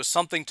variables, but it was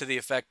something to the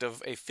effect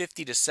of a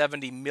 $50 to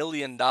 $70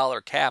 million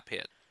cap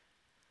hit.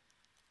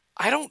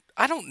 I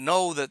don't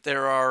know that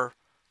there are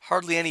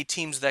hardly any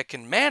teams that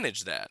can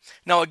manage that.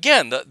 Now,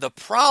 again, the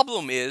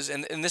problem is,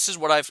 and this is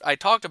what I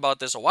talked about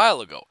this a while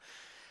ago,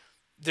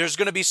 there's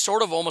going to be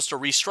sort of almost a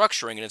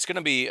restructuring, and it's going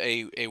to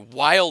be a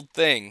wild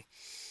thing,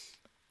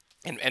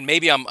 and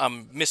maybe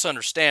I'm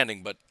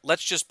misunderstanding, but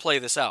let's just play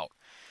this out.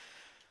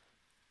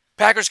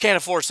 Packers can't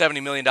afford a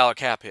 $70 million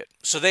cap hit,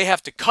 so they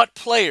have to cut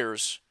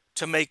players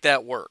to make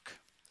that work.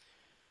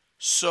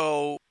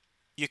 So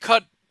you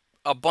cut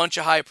a bunch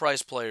of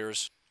high-priced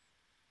players,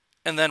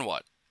 and then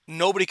what?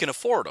 Nobody can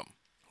afford them.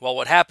 Well,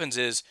 what happens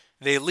is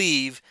they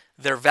leave,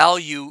 their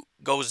value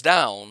goes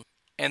down,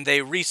 and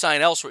they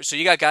re-sign elsewhere. So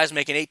you got guys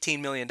making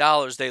 $18 million,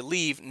 they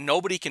leave,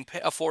 nobody can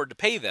afford to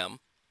pay them,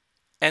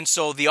 and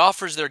so the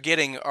offers they're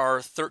getting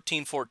are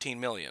 13, 14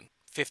 million,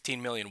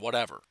 15 million,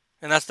 whatever.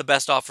 And that's the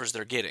best offers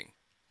they're getting.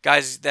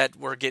 Guys that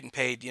were getting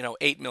paid,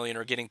 $8 million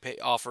are getting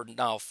offered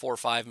now $4 or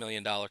 $5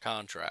 million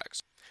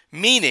contracts.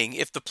 Meaning,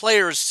 if the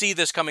players see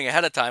this coming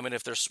ahead of time, and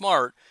if they're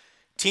smart,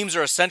 teams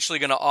are essentially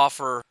going to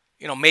offer,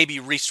 maybe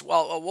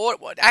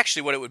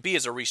what it would be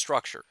is a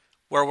restructure,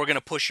 where we're going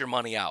to push your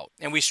money out,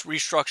 and we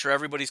restructure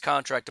everybody's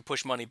contract to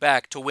push money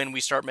back to when we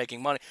start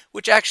making money,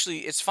 which actually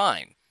is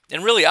fine.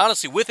 And really,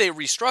 honestly, with a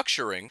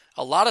restructuring,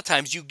 a lot of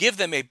times you give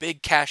them a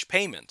big cash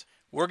payment.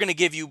 We're going to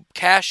give you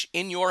cash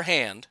in your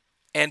hand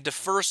and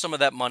defer some of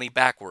that money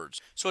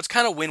backwards. So it's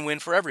kind of win-win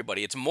for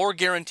everybody. It's more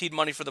guaranteed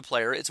money for the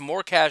player. It's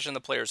more cash in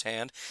the player's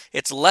hand.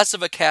 It's less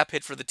of a cap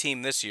hit for the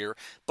team this year,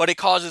 but it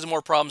causes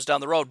more problems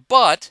down the road.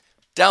 But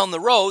down the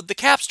road, the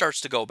cap starts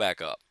to go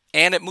back up,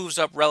 and it moves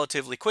up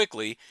relatively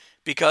quickly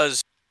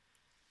because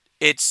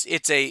it's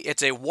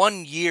a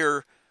 1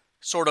 year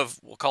sort of,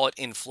 we'll call it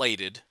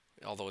inflated,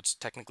 although it's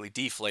technically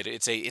deflated.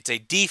 It's a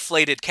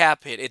deflated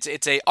cap hit.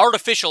 It's a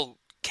artificial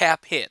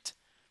cap hit.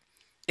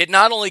 It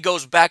not only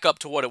goes back up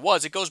to what it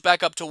was, it goes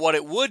back up to what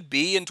it would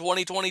be in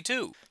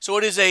 2022. So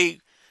it is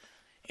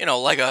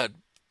like a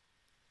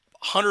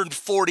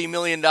 $140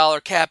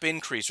 million cap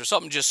increase or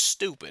something just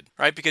stupid,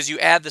 right? Because you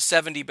add the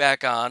 70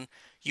 back on,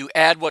 you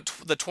add what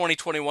the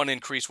 2021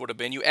 increase would have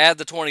been, you add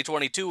the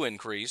 2022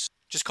 increase,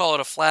 just call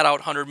it a flat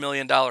out $100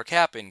 million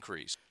cap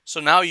increase. So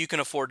now you can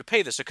afford to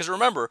pay this. Because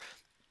remember,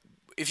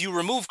 if you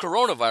remove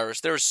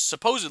coronavirus, there's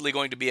supposedly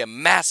going to be a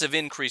massive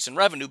increase in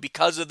revenue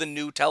because of the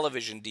new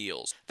television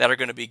deals that are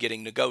going to be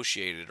getting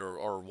negotiated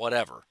or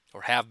whatever,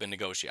 or have been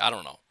negotiated. I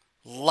don't know.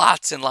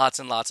 Lots and lots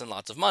and lots and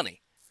lots of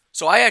money.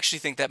 So I actually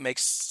think that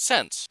makes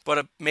sense.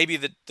 But maybe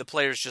the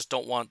players just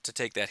don't want to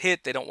take that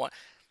hit. They don't want...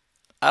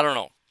 I don't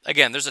know.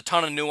 Again, there's a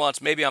ton of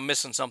nuance. Maybe I'm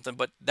missing something,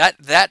 but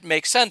that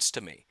makes sense to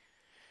me.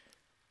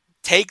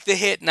 Take the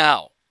hit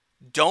now.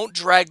 Don't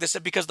drag this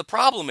up, because the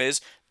problem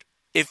is,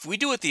 if we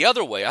do it the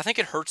other way, I think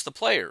it hurts the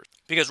players.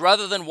 Because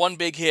rather than one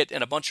big hit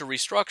and a bunch of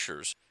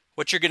restructures,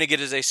 what you're going to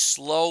get is a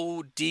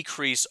slow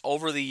decrease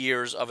over the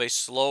years of a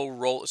slow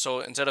roll. So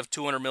instead of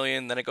 200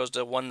 million, then it goes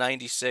to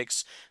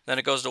 196, then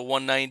it goes to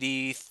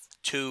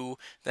 192,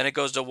 then it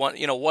goes to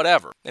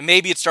whatever. And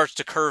maybe it starts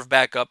to curve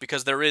back up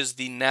because there is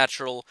the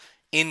natural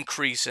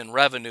increase in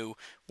revenue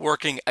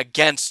working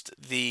against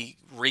the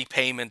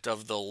repayment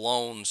of the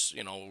loans,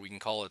 we can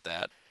call it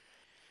that.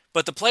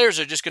 But the players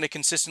are just going to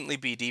consistently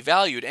be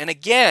devalued. And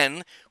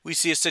again, we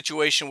see a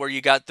situation where you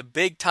got the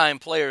big-time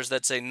players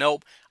that say,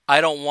 nope,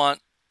 I don't want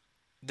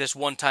this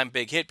one-time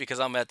big hit because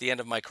I'm at the end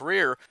of my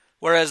career.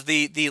 Whereas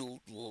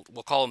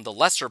we'll call them the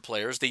lesser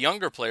players, the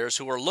younger players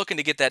who are looking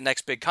to get that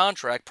next big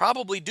contract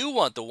probably do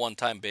want the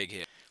one-time big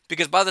hit.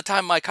 Because by the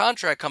time my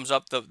contract comes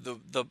up,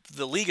 the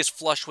league is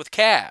flush with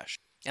cash.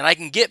 And I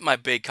can get my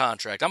big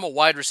contract. I'm a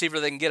wide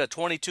receiver that can get a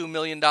 $22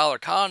 million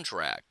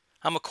contract.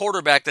 I'm a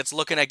quarterback that's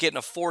looking at getting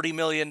a $40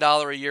 million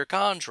a year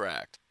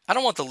contract. I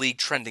don't want the league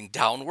trending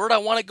downward. I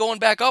want it going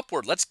back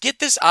upward. Let's get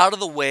this out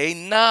of the way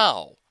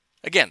now.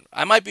 Again,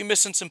 I might be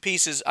missing some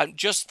pieces. I'm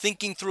just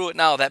thinking through it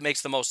now. That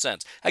makes the most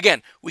sense.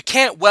 Again, we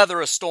can't weather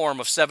a storm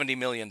of $70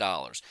 million.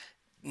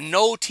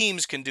 No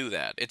teams can do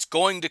that. It's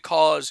going to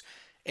cause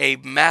a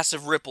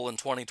massive ripple in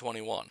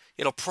 2021.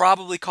 It'll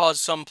probably cause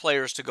some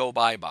players to go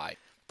bye-bye.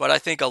 But I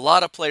think a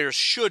lot of players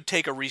should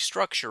take a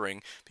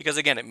restructuring because,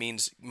 again, it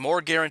means more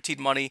guaranteed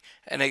money,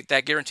 and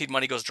that guaranteed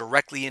money goes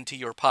directly into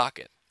your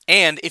pocket.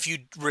 And if you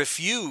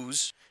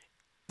refuse,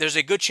 there's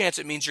a good chance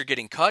it means you're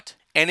getting cut.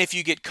 And if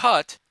you get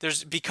cut,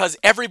 because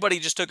everybody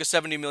just took a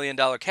 $70 million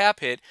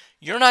cap hit,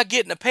 you're not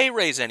getting a pay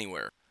raise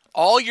anywhere.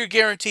 All your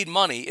guaranteed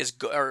money is,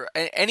 or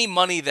any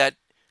money that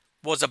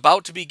was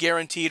about to be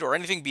guaranteed or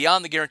anything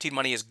beyond the guaranteed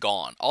money is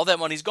gone. All that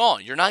money's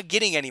gone. You're not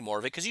getting any more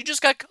of it because you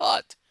just got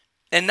cut.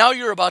 And now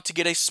you're about to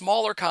get a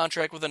smaller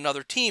contract with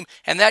another team,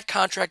 and that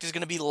contract is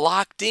going to be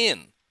locked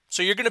in.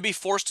 So you're going to be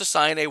forced to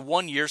sign a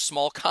 1-year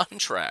small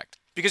contract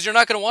because you're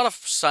not going to want to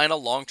sign a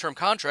long-term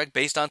contract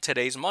based on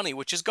today's money,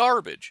 which is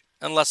garbage.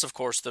 Unless, of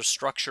course, the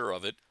structure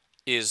of it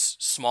is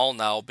small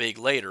now, big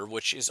later,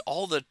 which is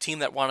all the team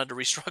that wanted to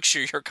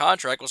restructure your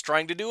contract was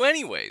trying to do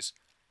anyways.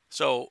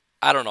 So,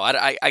 I don't know.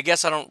 I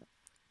guess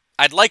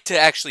I'd like to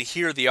actually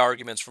hear the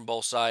arguments from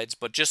both sides,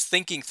 but just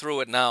thinking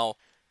through it now,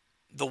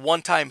 the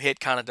one-time hit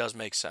kind of does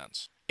make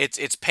sense.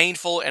 It's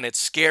painful and it's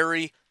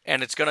scary,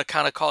 and it's going to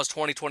kind of cause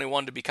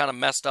 2021 to be kind of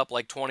messed up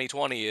like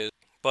 2020 is.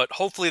 But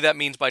hopefully that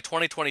means by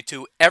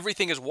 2022,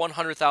 everything is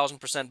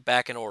 100,000%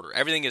 back in order.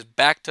 Everything is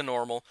back to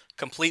normal,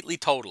 completely,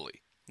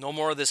 totally. No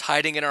more of this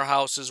hiding in our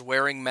houses,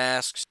 wearing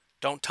masks,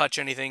 don't touch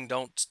anything,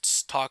 don't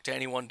talk to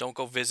anyone, don't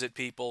go visit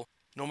people.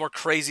 No more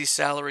crazy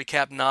salary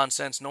cap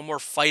nonsense, no more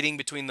fighting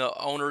between the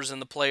owners and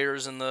the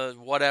players and the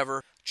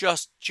whatever.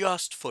 Just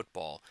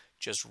football.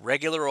 Just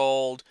regular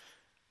old,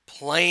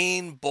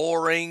 plain,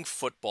 boring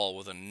football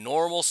with a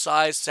normal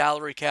size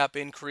salary cap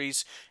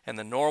increase and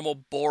the normal,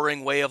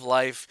 boring way of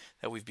life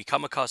that we've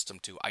become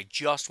accustomed to. I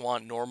just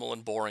want normal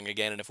and boring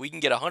again. And if we can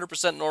get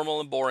 100%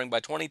 normal and boring by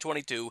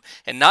 2022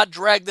 and not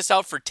drag this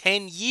out for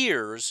 10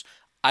 years,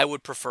 I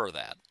would prefer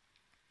that.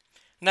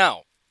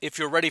 Now, if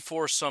you're ready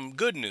for some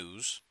good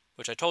news,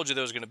 which I told you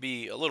there was going to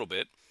be a little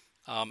bit,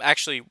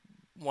 actually,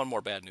 one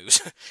more bad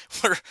news.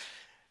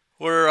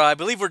 I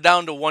believe we're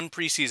down to one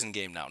preseason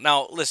game now.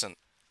 Now, listen,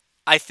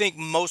 I think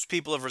most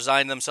people have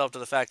resigned themselves to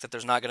the fact that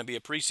there's not going to be a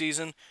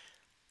preseason.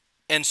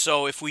 And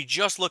so if we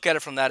just look at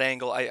it from that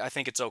angle, I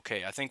think it's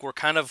okay. I think we're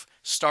kind of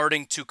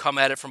starting to come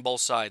at it from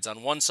both sides.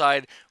 On one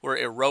side, we're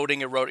eroding,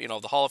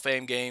 the Hall of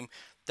Fame game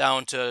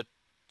down to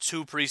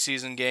 2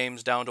 preseason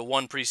games, down to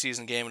 1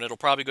 preseason game, and it'll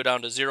probably go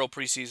down to 0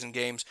 preseason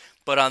games.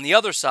 But on the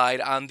other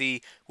side,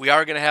 we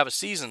are going to have a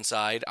season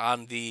side,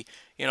 on the,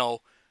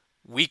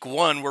 week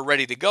 1, we're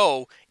ready to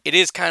go. It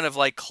is kind of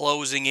like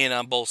closing in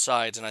on both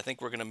sides, and I think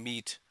we're going to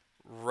meet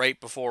right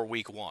before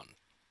week 1.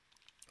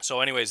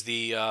 So anyways,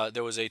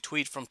 there was a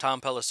tweet from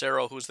Tom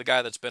Pelissero, who's the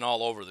guy that's been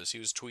all over this. He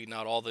was tweeting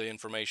out all the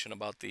information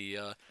about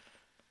the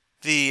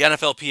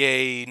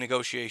NFLPA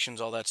negotiations,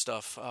 all that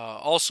stuff.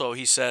 Also,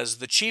 he says,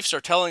 the Chiefs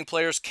are telling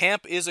players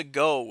camp is a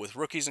go, with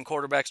rookies and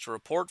quarterbacks to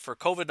report for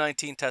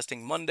COVID-19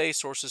 testing Monday,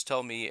 sources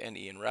tell me and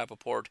Ian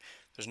Rappaport.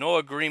 There's no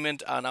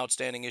agreement on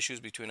outstanding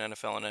issues between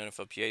NFL and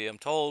NFLPA, I'm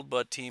told,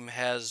 but team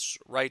has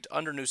right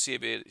under new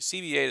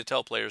CBA to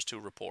tell players to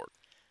report.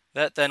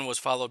 That then was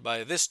followed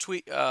by this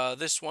tweet,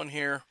 this one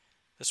here.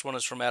 This one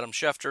is from Adam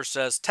Schefter,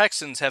 says,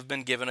 Texans have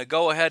been given a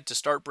go-ahead to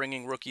start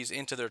bringing rookies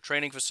into their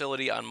training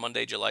facility on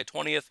Monday, July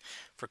 20th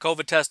for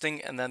COVID testing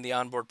and then the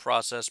onboard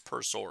process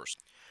per source.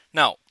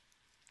 Now,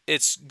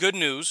 it's good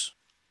news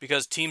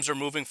because teams are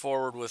moving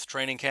forward with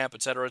training camp,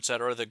 etc.,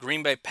 etc. The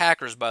Green Bay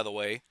Packers, by the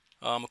way,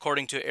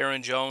 according to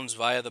Aaron Jones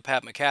via the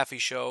Pat McAfee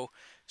show,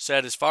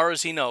 said as far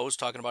as he knows,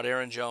 talking about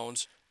Aaron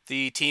Jones,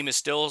 the team is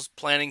still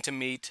planning to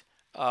meet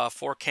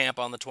for camp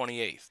on the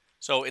 28th.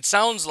 So it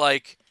sounds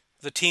like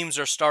the teams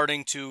are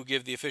starting to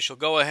give the official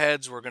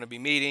go-aheads. We're going to be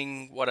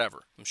meeting,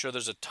 whatever. I'm sure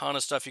there's a ton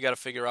of stuff you got to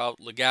figure out,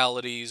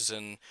 legalities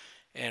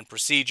and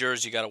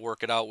procedures. You got to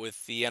work it out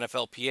with the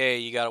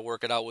NFLPA. You got to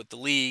work it out with the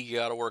league. You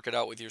got to work it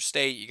out with your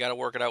state. You got to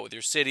work it out with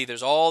your city.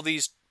 There's all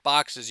these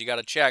boxes you got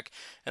to check,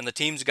 and the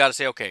teams got to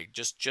say, okay,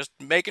 just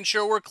making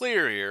sure we're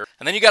clear here.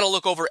 And then you got to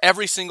look over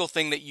every single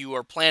thing that you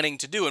are planning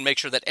to do and make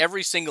sure that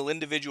every single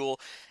individual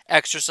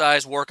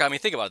exercise, workout, I mean,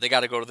 think about it. They got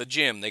to go to the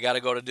gym. They got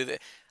to go to do the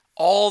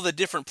all the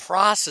different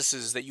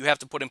processes that you have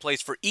to put in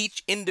place for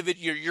each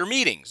individual, your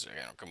meetings.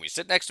 Can we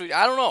sit next to each?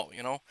 I don't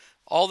know,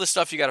 all this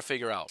stuff you got to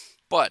figure out.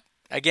 But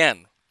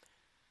again,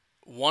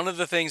 one of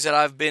the things that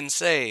I've been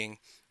saying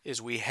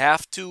is we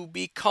have to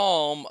be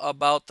calm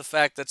about the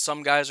fact that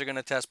some guys are going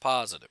to test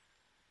positive.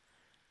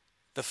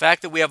 The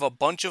fact that we have a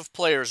bunch of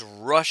players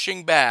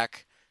rushing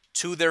back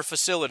to their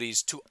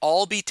facilities to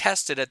all be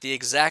tested at the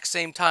exact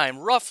same time,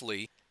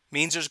 roughly,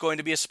 means there's going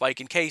to be a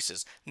spike in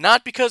cases.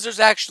 Not because there's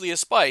actually a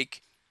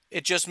spike,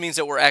 it just means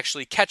that we're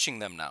actually catching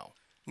them now.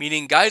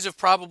 Meaning guys have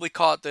probably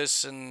caught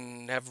this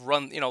and have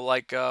run,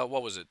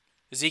 what was it?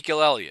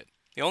 Ezekiel Elliott.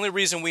 The only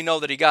reason we know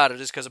that he got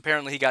it is because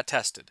apparently he got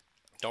tested.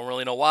 Don't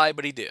really know why,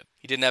 but he did.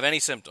 He didn't have any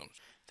symptoms.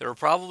 There were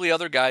probably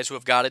other guys who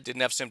have got it,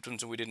 didn't have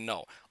symptoms, and we didn't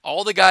know.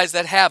 All the guys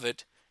that have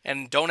it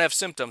and don't have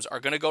symptoms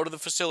are going to go to the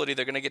facility,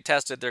 they're going to get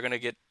tested, they're going to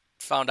get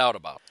found out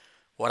about.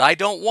 What I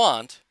don't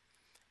want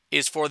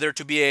is for there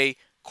to be a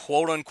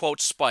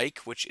quote-unquote spike,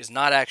 which is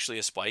not actually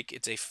a spike,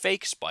 it's a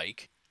fake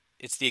spike.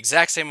 It's the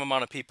exact same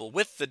amount of people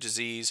with the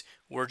disease,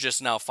 we're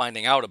just now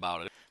finding out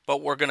about it.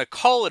 But we're going to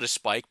call it a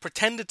spike,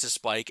 pretend it's a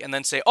spike, and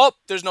then say, oh,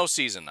 there's no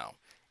season now.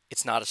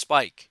 It's not a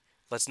spike.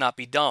 Let's not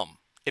be dumb.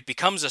 It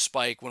becomes a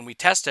spike when we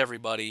test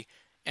everybody,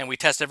 and we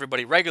test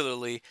everybody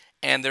regularly,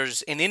 and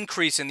there's an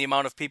increase in the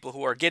amount of people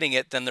who are getting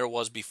it than there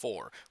was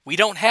before. We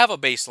don't have a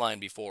baseline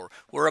before.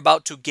 We're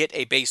about to get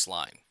a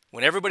baseline.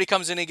 When everybody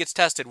comes in and gets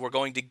tested, we're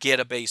going to get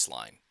a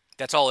baseline.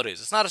 That's all it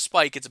is. It's not a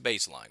spike, it's a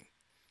baseline.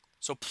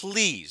 So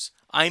please,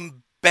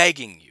 I'm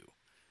begging you,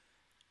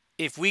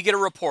 if we get a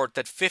report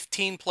that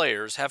 15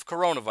 players have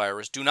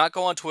coronavirus, do not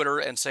go on Twitter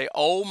and say,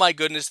 oh my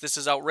goodness, this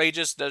is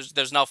outrageous.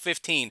 There's now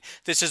 15.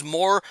 This is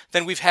more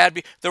than we've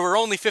had. There were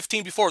only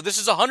 15 before. This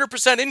is a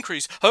 100%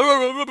 increase.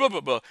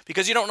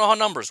 Because you don't know how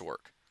numbers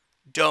work.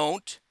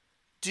 Don't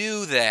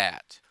do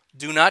that.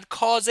 Do not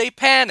cause a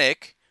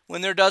panic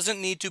when there doesn't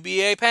need to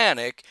be a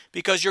panic,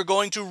 because you're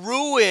going to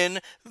ruin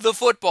the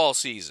football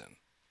season.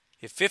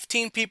 If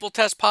 15 people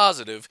test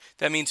positive,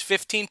 that means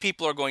 15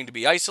 people are going to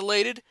be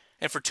isolated,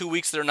 and for 2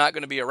 weeks they're not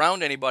going to be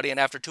around anybody, and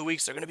after 2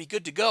 weeks they're going to be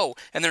good to go,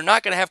 and they're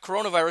not going to have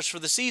coronavirus for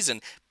the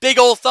season. Big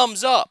old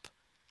thumbs up.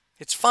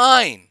 It's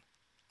fine.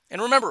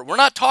 And remember, we're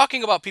not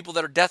talking about people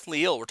that are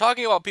deathly ill. We're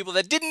talking about people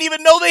that didn't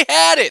even know they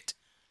had it.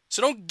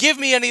 So don't give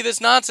me any of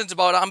this nonsense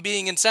about I'm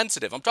being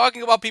insensitive. I'm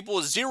talking about people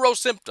with zero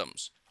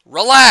symptoms.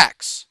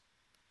 Relax.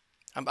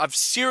 I've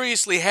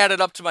seriously had it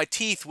up to my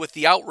teeth with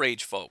the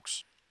outrage,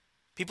 folks.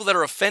 People that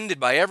are offended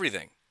by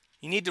everything.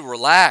 You need to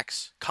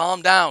relax.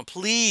 Calm down.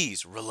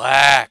 Please,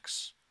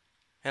 relax.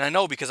 And I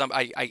know because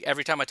I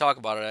every time I talk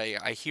about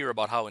it, I hear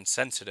about how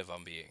insensitive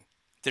I'm being.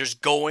 There's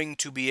going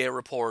to be a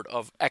report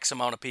of X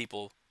amount of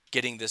people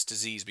getting this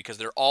disease because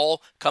they're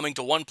all coming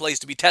to one place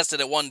to be tested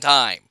at one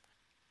time.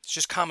 It's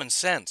just common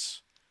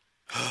sense.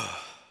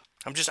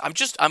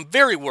 I'm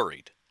very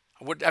worried.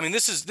 I mean,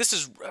 this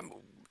is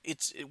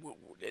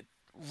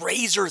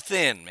razor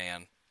thin,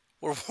 man.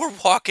 We're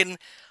walking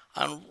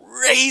on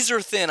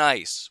razor thin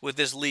ice with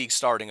this league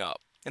starting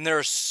up. And there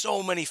are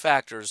so many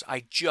factors.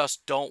 I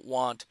just don't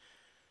want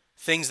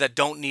things that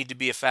don't need to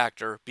be a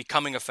factor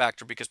becoming a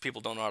factor because people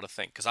don't know how to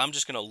think, because I'm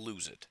just going to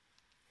lose it.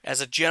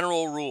 As a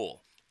general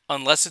rule,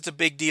 unless it's a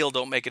big deal,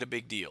 don't make it a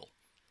big deal.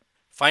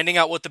 Finding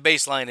out what the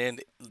baseline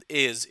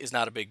is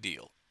not a big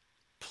deal.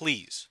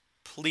 Please,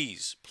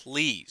 please,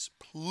 please,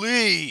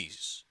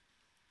 please.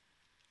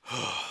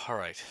 All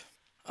right.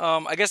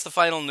 I guess the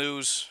final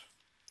news,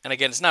 and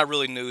again, it's not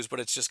really news, but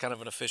it's just kind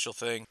of an official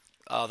thing.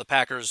 The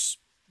Packers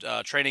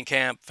training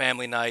camp,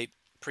 family night,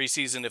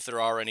 preseason, if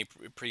there are any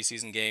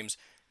preseason games,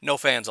 no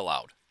fans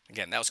allowed.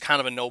 Again, that was kind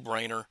of a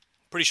no-brainer.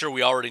 Pretty sure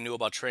we already knew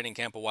about training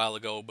camp a while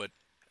ago, but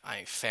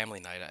family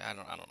night, I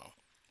don't know.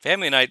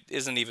 Family night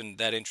isn't even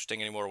that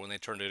interesting anymore when they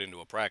turned it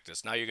into a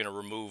practice. Now you're going to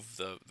remove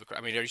the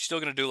I mean, are you still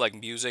going to do like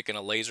music and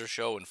a laser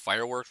show and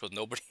fireworks with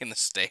nobody in the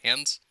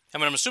stands? I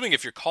mean, I'm assuming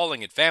if you're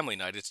calling it family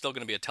night, it's still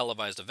going to be a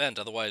televised event.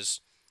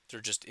 Otherwise,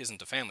 there just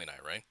isn't a family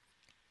night, right?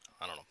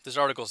 I don't know. This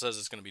article says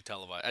it's going to be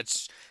televised.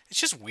 It's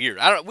just weird.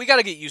 We got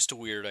to get used to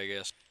weird, I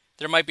guess.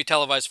 There might be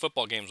televised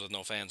football games with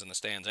no fans in the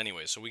stands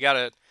anyway, so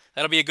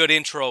that'll be a good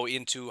intro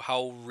into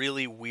how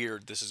really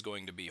weird this is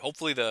going to be.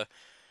 Hopefully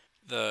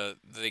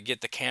they get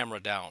the camera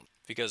down,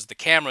 because the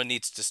camera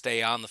needs to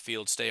stay on the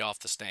field, stay off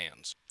the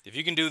stands. If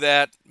you can do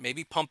that,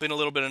 maybe pump in a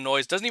little bit of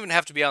noise. Doesn't even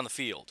have to be on the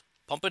field.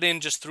 Pump it in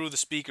just through the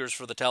speakers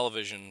for the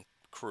television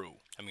crew.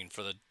 I mean,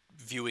 for the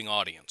viewing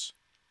audience.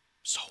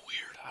 So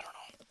weird. I don't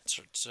know.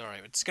 It's all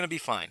right. It's gonna be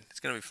fine. It's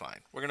gonna be fine.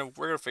 We're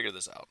gonna figure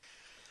this out.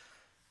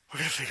 We're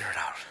gonna figure it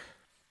out.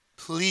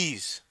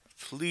 Please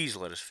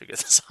let us figure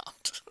this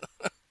out.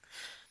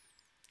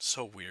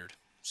 So weird.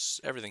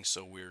 Everything's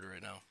so weird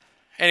right now.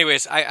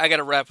 Anyways, I got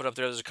to wrap it up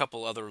there. There's a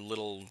couple other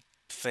little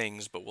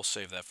things, but we'll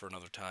save that for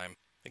another time.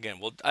 Again,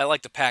 I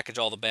like to package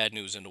all the bad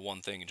news into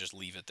one thing and just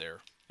leave it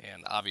there.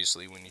 And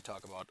obviously, when you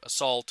talk about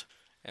assault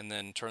and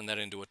then turn that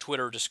into a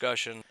Twitter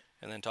discussion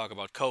and then talk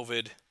about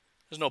COVID,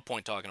 there's no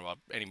point talking about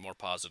any more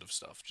positive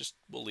stuff.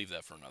 We'll leave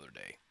that for another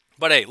day.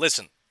 But hey,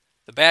 listen,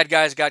 the bad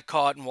guys got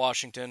caught in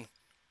Washington.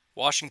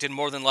 Washington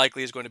more than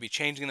likely is going to be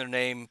changing their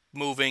name,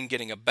 moving,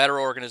 getting a better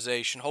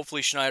organization.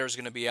 Hopefully Schneider's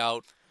going to be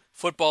out.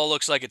 Football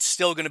looks like it's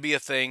still going to be a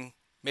thing.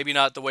 Maybe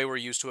not the way we're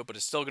used to it, but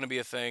it's still going to be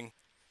a thing.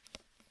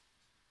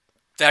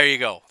 There you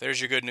go.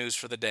 There's your good news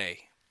for the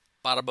day.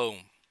 Bada boom.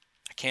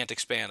 I can't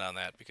expand on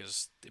that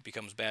because it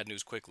becomes bad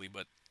news quickly,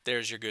 but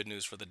there's your good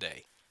news for the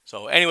day.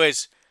 So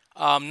anyways,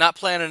 not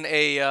planning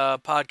a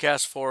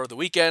podcast for the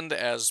weekend,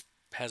 as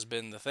has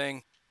been the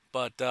thing.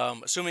 But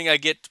assuming I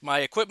get my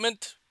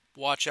equipment,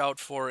 watch out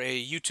for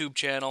a YouTube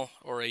channel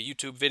or a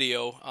YouTube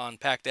video on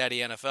Pack Daddy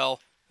NFL.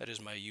 That is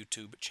my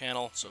YouTube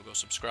channel, so go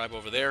subscribe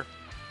over there.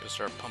 I'm going to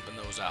start pumping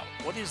those out.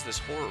 What is this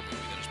horror movie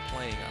that is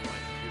playing on my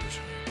computer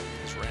screen?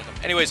 It's random.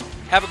 Anyways,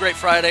 have a great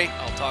Friday.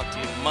 I'll talk to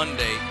you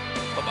Monday.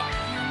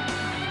 Bye-bye.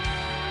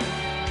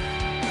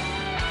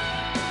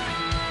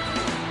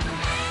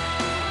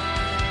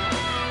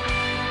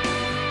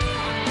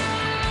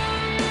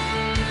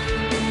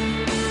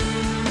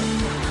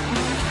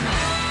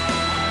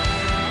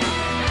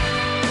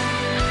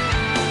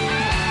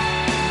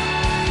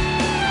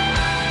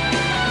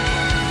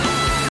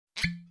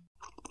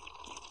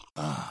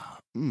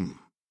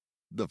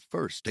 The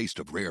first taste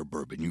of rare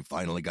bourbon you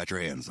finally got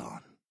your hands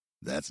on.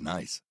 That's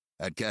nice.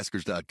 At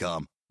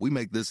Caskers.com, we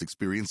make this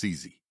experience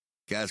easy.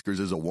 Caskers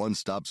is a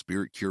one-stop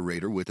spirit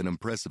curator with an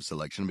impressive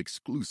selection of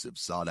exclusive,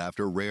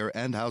 sought-after, rare,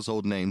 and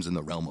household names in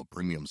the realm of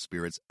premium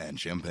spirits and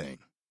champagne.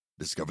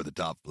 Discover the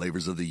top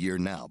flavors of the year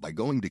now by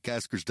going to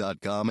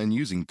Caskers.com and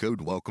using code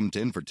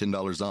WELCOME10 for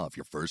 $10 off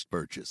your first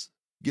purchase.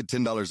 Get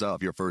 $10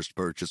 off your first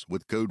purchase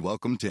with code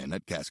WELCOME10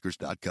 at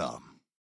Caskers.com.